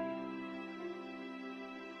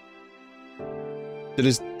 Did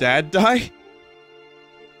his dad die?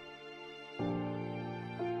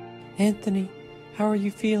 Anthony, how are you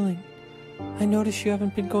feeling? I notice you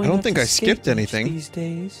haven't been going. I don't out think to I skipped skate much anything these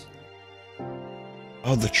days.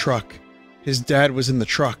 Oh, the truck. His dad was in the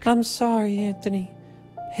truck. I'm sorry, Anthony.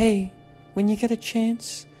 Hey, when you get a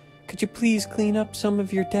chance, could you please clean up some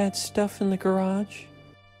of your dad's stuff in the garage?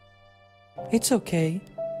 It's okay.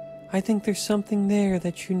 I think there's something there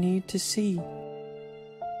that you need to see.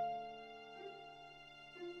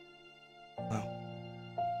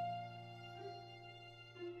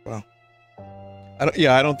 Wow.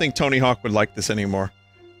 I don't think Tony Hawk would like this anymore.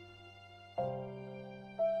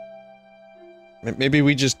 Maybe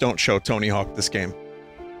we just don't show Tony Hawk this game.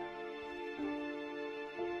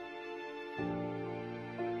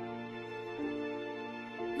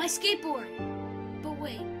 My skateboard! But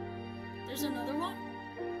wait, there's another one?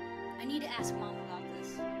 I need to ask Mom about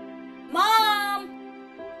this. Mom!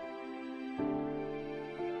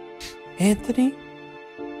 Anthony?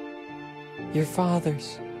 Your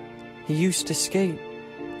father's. He used to skate.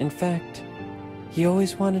 In fact, he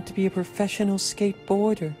always wanted to be a professional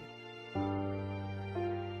skateboarder.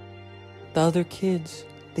 The other kids,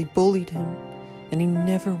 they bullied him, and he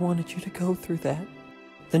never wanted you to go through that.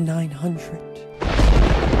 The 900.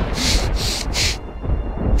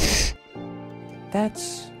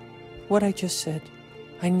 That's what I just said.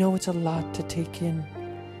 I know it's a lot to take in.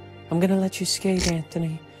 I'm gonna let you skate,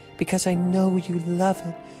 Anthony, because I know you love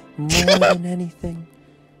it more than anything.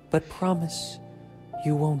 But promise,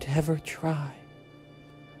 you won't ever try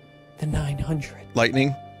the 900.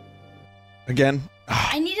 Lightning? Again?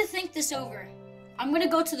 I need to think this over. I'm gonna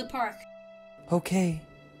go to the park. Okay.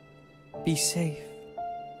 Be safe.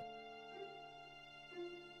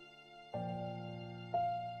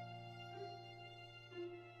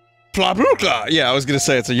 Flabruka! Yeah, I was gonna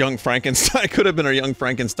say it's a Young Frankenstein. It could have been a Young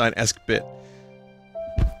Frankenstein-esque bit.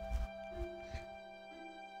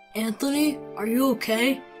 Anthony, are you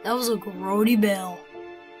okay? That was a grody bell.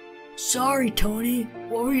 Sorry, Tony.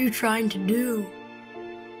 What were you trying to do?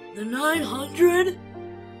 The 900?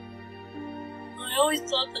 I always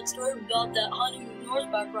thought that story about that hunting and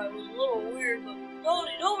horseback ride was a little weird, but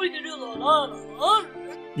Tony, nobody can do the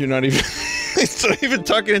 900. You're not even... He's not even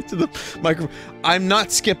talking into the microphone. I'm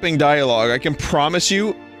not skipping dialogue. I can promise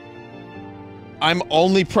you. I'm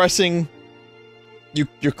only pressing...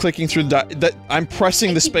 You're clicking through the I'm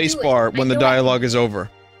pressing the space bar when the dialogue is over.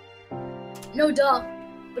 No duh.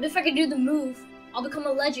 But if I could do the move, I'll become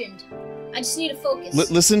a legend. I just need to focus.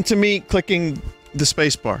 Listen to me clicking the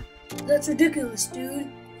space bar. That's ridiculous, dude.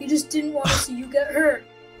 He just didn't want to see you get hurt.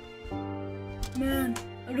 Man,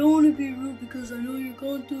 I don't want to be rude because I know you're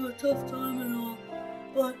going through a tough time and all,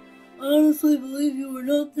 but I honestly believe you were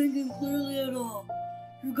not thinking clearly at all.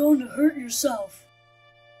 You're going to hurt yourself.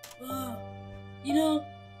 You know,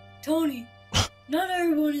 Tony, not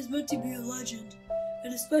everyone is meant to be a legend.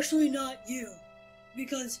 and especially not you,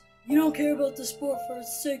 because you don't care about the sport for the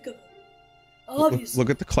sake of it. Obviously, Look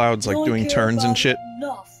at the clouds, like, you doing only care turns and about shit. it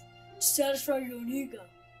enough to satisfy your own ego,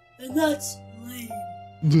 and that's lame.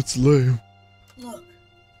 That's lame. Look,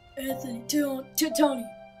 Anthony, Tony,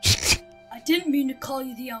 I didn't mean to call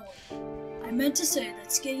you the L-word. I meant to say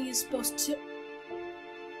that skating is supposed to...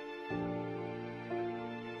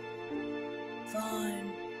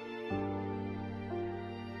 Fine.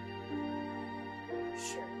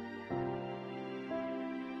 Sure.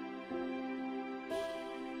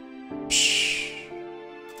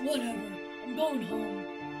 Whatever. I'm going home.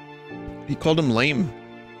 He called him lame.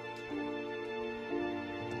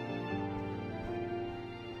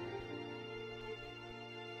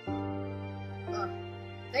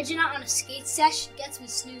 Vegging out on a skate sesh gets me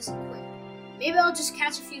snoozing quick. Maybe I'll just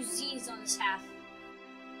catch a few Z's on this half.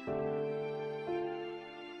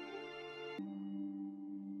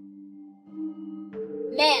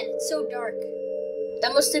 Man, it's so dark.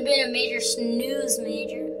 That must have been a major snooze,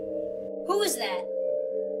 Major. Who was that?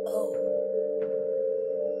 Oh.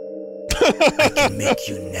 I can make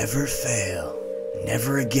you never fail.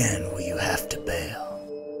 Never again will you have to bail.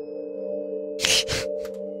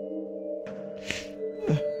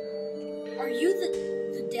 Are you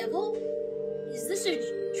the devil? Is this a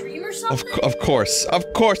dream or something? Of course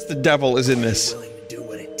the devil is in this. Willing to do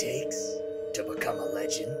what it takes to become a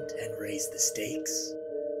legend and raise the stakes?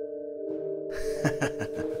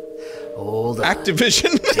 Hold on.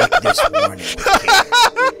 Activision. Take this warning with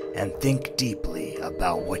care and think deeply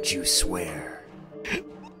about what you swear.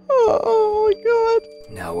 Oh my god.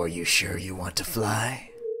 Now are you sure you want to fly?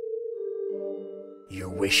 Your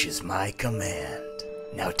wish is my command.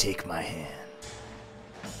 Now take my hand.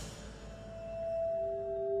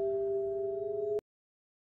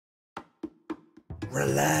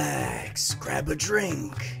 Relax, grab a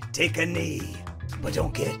drink, take a knee, but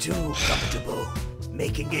don't get too comfortable.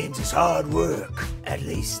 Making games is hard work, at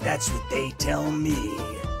least that's what they tell me.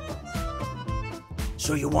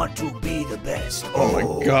 So you want to be the best. Oh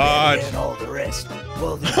my god. And all the rest.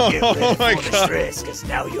 Well then get ready for the stress, cause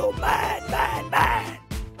now you're mine.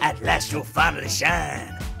 At last you'll finally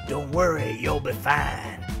shine. Don't worry, you'll be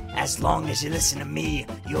fine. As long as you listen to me,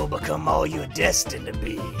 you'll become all you're destined to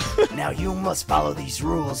be. Now you must follow these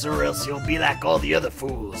rules, or else you'll be like all the other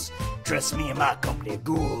fools. Trust me and my company of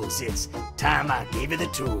ghouls, it's time I gave you the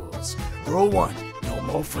tools. Rule 1, no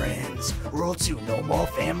more friends. Rule 2, no more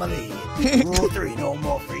family. Rule 3, no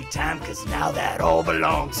more free time, cause now that all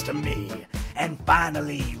belongs to me. And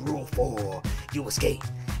finally, Rule 4, you will skate,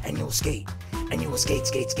 and you'll skate, and you will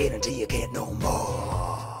skate until you can't no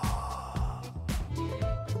more.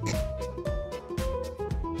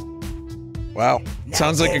 Wow.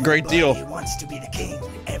 Sounds like a great deal. Everybody wants to be the king.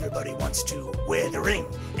 Everybody wants to wear the ring.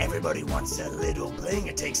 Everybody wants a little bling.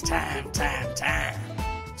 It takes time.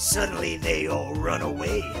 Suddenly they all run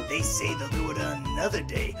away. They say they'll do it another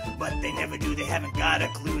day, but they never do. They haven't got a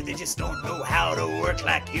clue. They just don't know how to work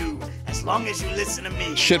like you. As long as you listen to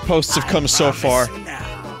me, Shitposts have come so far.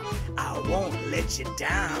 I won't let you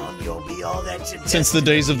down. You'll be all that you're Since the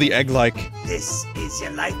days of the egg-like. This is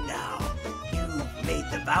your life now. You made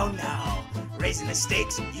the vow now. Raising the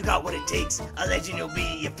stakes, you got what it takes. A legend you'll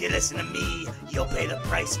be if you listen to me. You'll pay the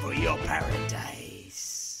price for your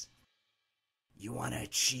paradise. You want to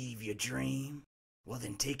achieve your dream? Well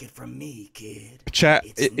then take it from me, kid. Chat,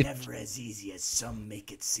 it's never as easy as some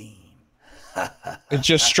make it seem. It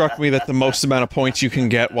just struck me that the most amount of points you can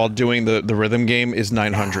get while doing the rhythm game is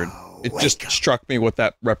 900. It just struck me what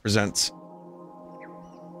that represents.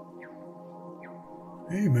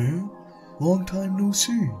 Hey man, long time no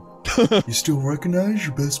see. You still recognize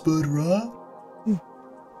your best bud Rob?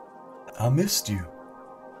 I missed you.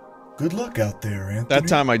 Good luck out there, Anthony. That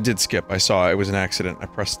time I did skip. I saw it was an accident. I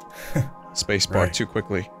pressed spacebar too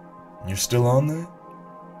quickly. You're still on that?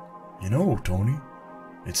 You know, Tony,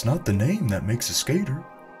 it's not the name that makes a skater.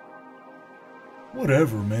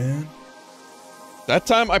 Whatever, man. That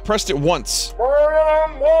time I pressed it once.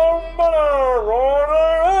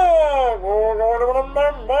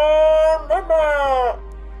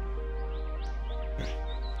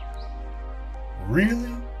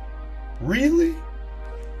 Really? Really?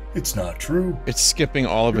 It's not true. It's skipping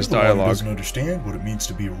all of his You're the one who dialogue. doesn't understand what it means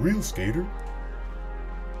to be a real skater.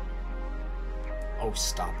 Oh,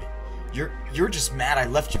 stop it. You're just mad I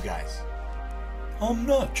left you guys. I'm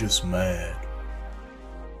not just mad.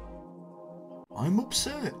 I'm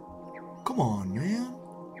upset. Come on, man.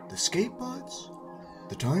 The skate buds?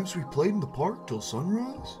 The times we played in the park till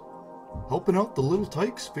sunrise? Helping out the little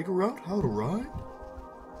tykes figure out how to ride?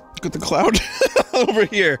 Look at the cloud over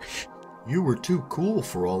here. You were too cool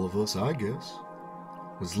for all of us, I guess.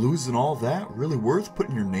 Was losing all that really worth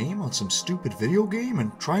putting your name on some stupid video game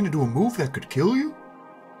and trying to do a move that could kill you?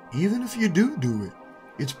 Even if you do it,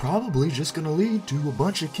 it's probably just gonna lead to a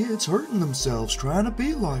bunch of kids hurting themselves trying to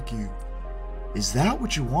be like you. Is that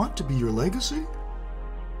what you want to be your legacy?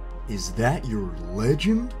 Is that your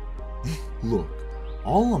legend? Look,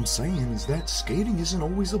 all I'm saying is that skating isn't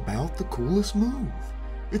always about the coolest move.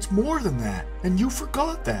 It's more than that, and you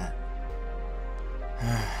forgot that.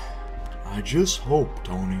 I just hope,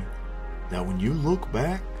 Tony, that when you look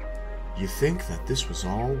back, you think that this was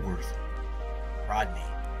all worth it. Rodney,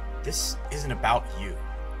 this isn't about you.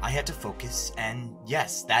 I had to focus, and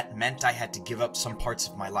yes, that meant I had to give up some parts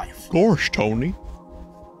of my life. Gosh, Tony.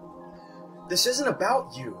 This isn't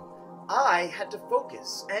about you. I had to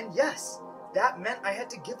focus, and yes, that meant I had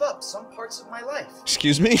to give up some parts of my life.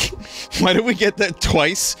 Excuse me? Why did we get that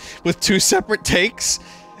twice with 2 separate takes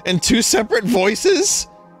and 2 separate voices?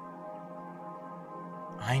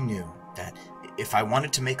 I knew that if I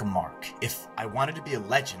wanted to make a mark, if I wanted to be a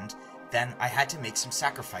legend, then I had to make some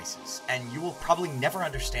sacrifices, and you will probably never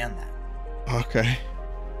understand that. Okay.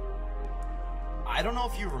 I don't know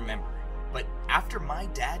if you remember, but after my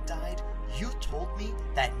dad died, you told me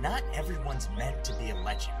that not everyone's meant to be a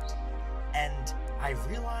legend. And I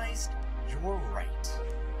realized you're right.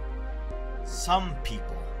 Some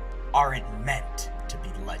people aren't meant to be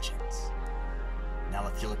legends. Now,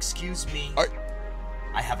 if you'll excuse me,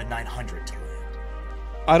 I have a 900 to land.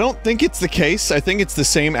 I don't think it's the case. I think it's the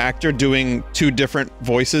same actor doing 2 different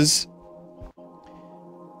voices.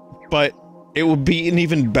 But it would be an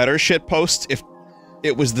even better shitpost if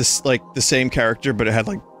it was this, like, the same character, but it had,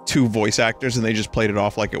 like, 2 voice actors and they just played it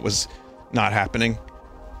off like it was not happening.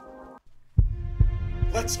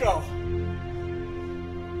 Let's go.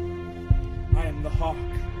 I am the Hawk.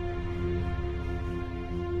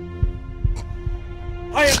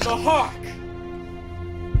 I am the Hawk.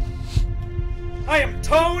 I am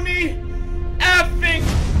Tony effing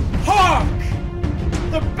Hawk,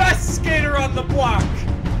 the best skater on the block.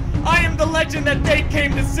 I am the legend that they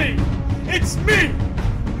came to see. It's me,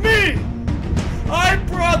 me. I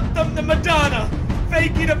brought them the Madonna,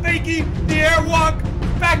 fakie to fakie, the airwalk,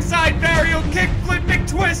 backside varial, kick, flip, big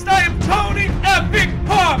twist. I am Tony effing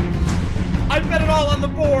Hawk. I bet it all on the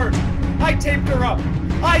board. I taped her up.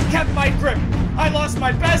 I kept my grip. I lost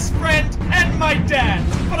my best friend and my dad,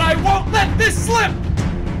 but I won't let this slip!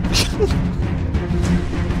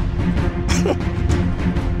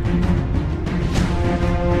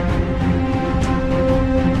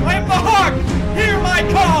 I am the Hawk! Hear my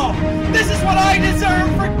call! This is what I deserve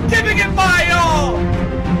for giving it my all!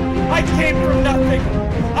 I came from nothing.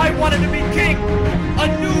 I wanted to be king. A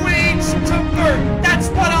new age to birth. That's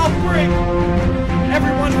what I'll bring.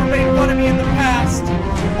 Everyone who made fun of me in the past,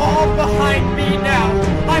 all behind me now.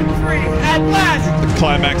 I'm free at last. The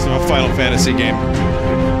climax of a Final Fantasy game.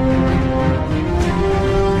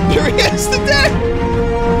 There he is, the dad!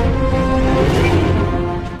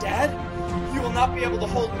 Dad, you will not be able to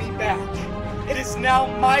hold me back. It is now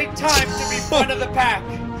my time to be front of the pack.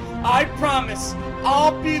 I promise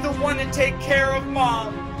I'll be the one to take care of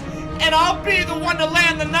Mom. And I'll be the one to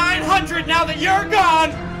land the 900 now that you're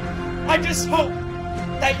gone. I just hope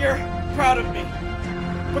that you're proud of me.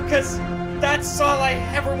 Because that's all I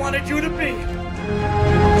ever wanted you to be.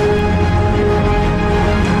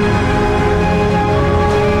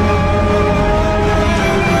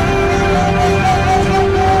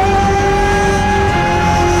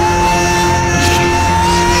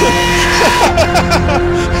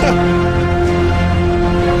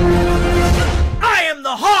 I am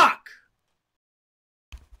the Hawk!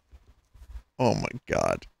 Oh my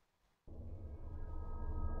god.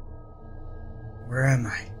 Where am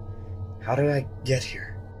I? How did I get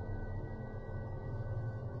here?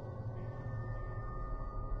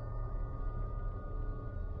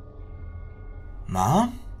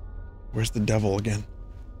 Mom? Where's the devil again?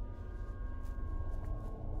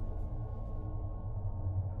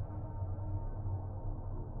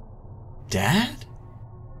 Dad?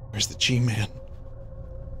 Where's the G-Man?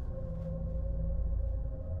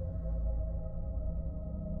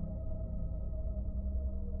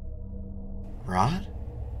 Rod?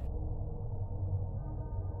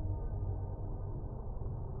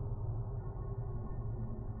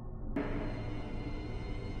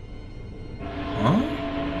 Huh?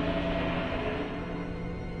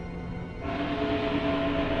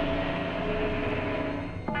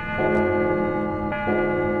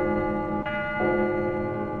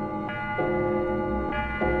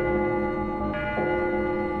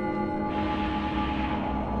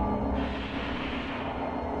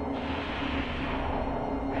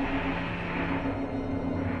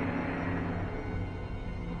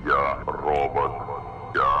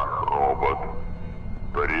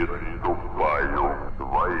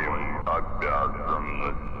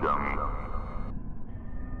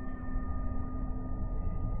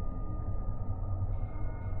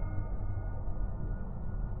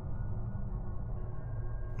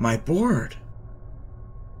 My board.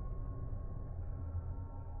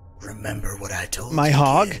 Remember what I told My you,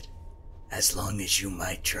 hog? kid? As long as you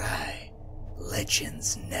might try,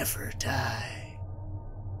 legends never die.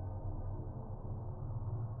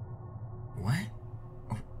 What?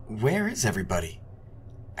 Where is everybody?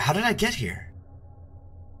 How did I get here?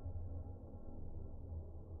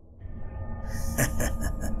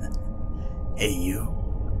 Hey you,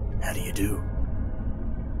 how do you do?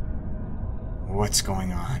 What's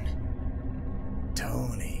going on?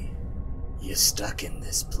 Tony, you're stuck in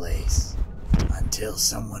this place. Until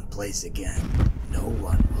someone plays again, no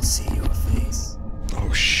one will see your face.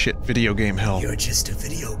 Oh shit, video game hell. You're just a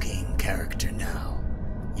video game character now.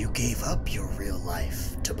 You gave up your real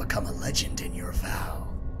life to become a legend in your vow.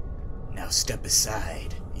 Now step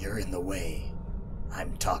aside, you're in the way.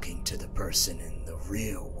 I'm talking to the person in the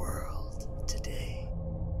real world today.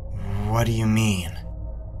 What do you mean?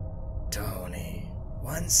 Tony,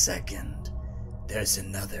 1 second. There's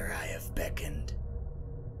another I have beckoned.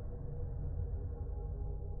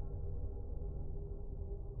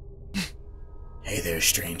 Hey there,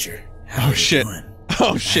 stranger. How are you shit. doing?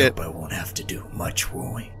 Oh shit. I hope I won't have to do much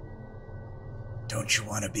wooing. Don't you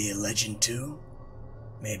want to be a legend too?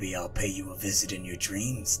 Maybe I'll pay you a visit in your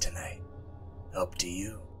dreams tonight. Up to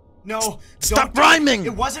you. No, stop rhyming!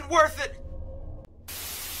 It wasn't worth it!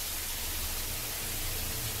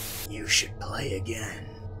 You should play again.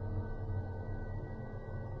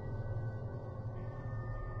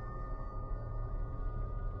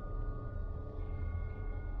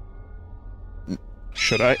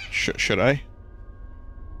 Should I? Should I?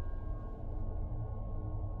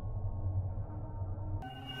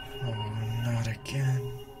 Oh, not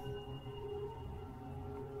again.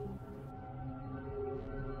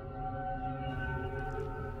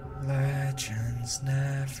 Legends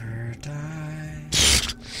never die.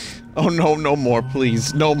 Oh no, no more,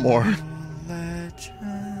 please. No more.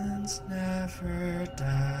 Legends never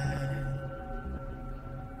die.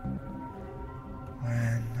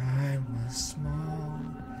 When I was small,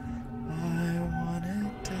 I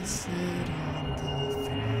wanted to sit on the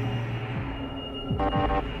throne.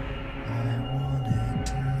 I wanted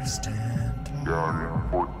to stand tall.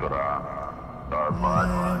 I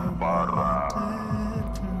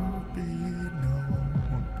wanted to be known.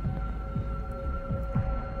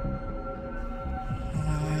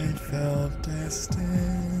 I felt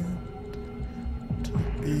destined to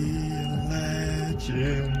be a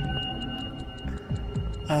legend.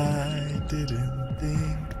 I didn't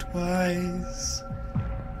think twice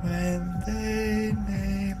when they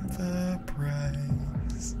named the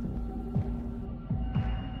prize.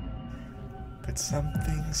 But some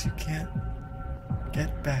things you can't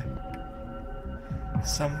get back.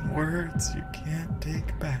 Some words you can't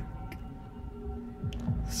take back.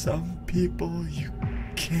 Some people you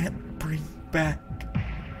can't bring back.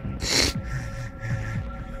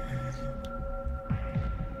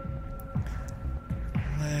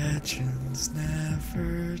 Legends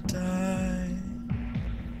never die.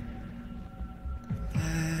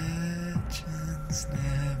 Legends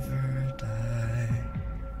never die.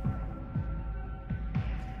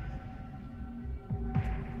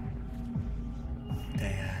 They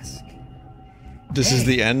ask. This is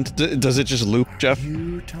the end? Does it just loop, Jeff?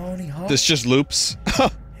 You, Tony Hawk? This just loops?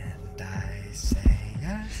 And I say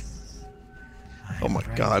yes. Oh my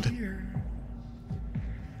god. Here.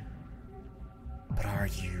 But are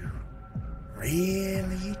you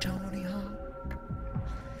really Tony Hawk?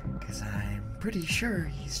 Because I'm pretty sure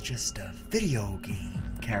he's just a video game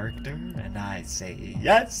character, and I say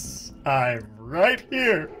yes, I'm right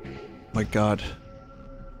here. My god.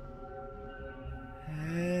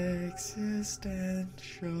 Existential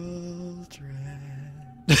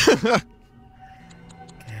dread.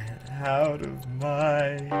 Get out of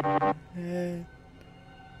my head.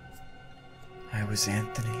 I was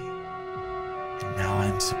Anthony, and now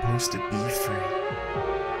I'm supposed to be free.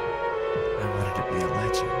 I wanted to be a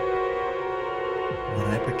legend. When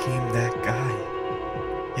I became that guy,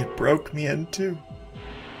 it broke me in two.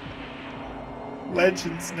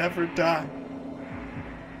 Legends never die.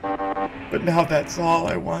 But now that's all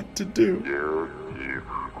I want to do.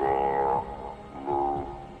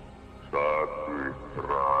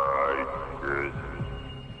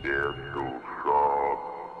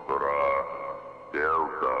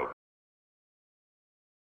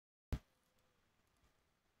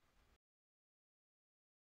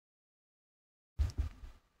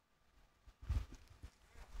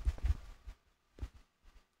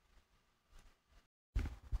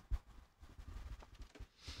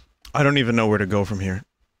 I don't even know where to go from here.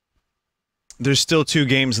 There's still 2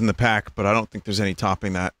 games in the pack, but I don't think there's any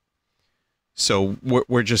topping that. So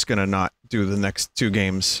we're just gonna not do the next 2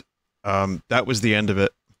 games. That was the end of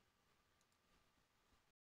it.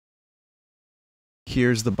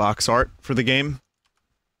 Here's the box art for the game.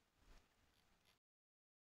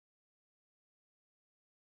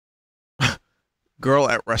 Girl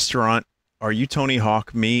at restaurant. Are you Tony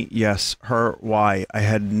Hawk? Me? Yes. Her? Why? I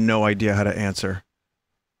had no idea how to answer.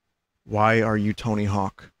 Why are you Tony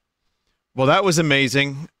Hawk? Well, that was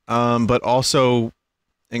amazing, but also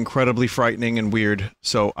incredibly frightening and weird.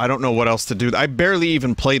 So I don't know what else to do. I barely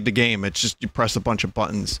even played the game. It's just you press a bunch of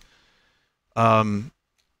buttons.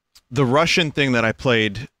 The Russian thing that I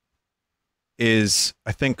played is,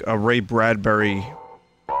 I think, a Ray Bradbury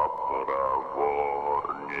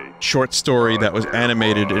short story that was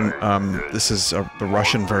animated in, this is the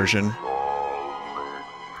Russian version.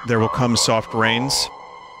 There Will Come Soft Rains.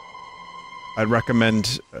 I'd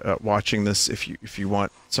recommend watching this if you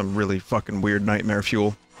want some really fucking weird nightmare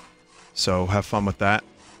fuel. So have fun with that.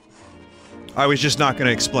 I was just not going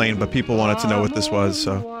to explain, but people wanted to know what this was,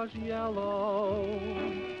 so.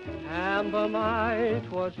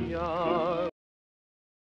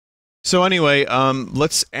 So anyway,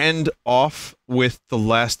 let's end off with the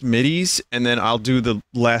last middies, and then I'll do the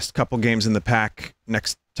last couple games in the pack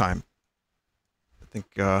next time. I think,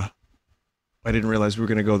 I didn't realize we were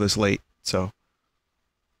going to go this late, so.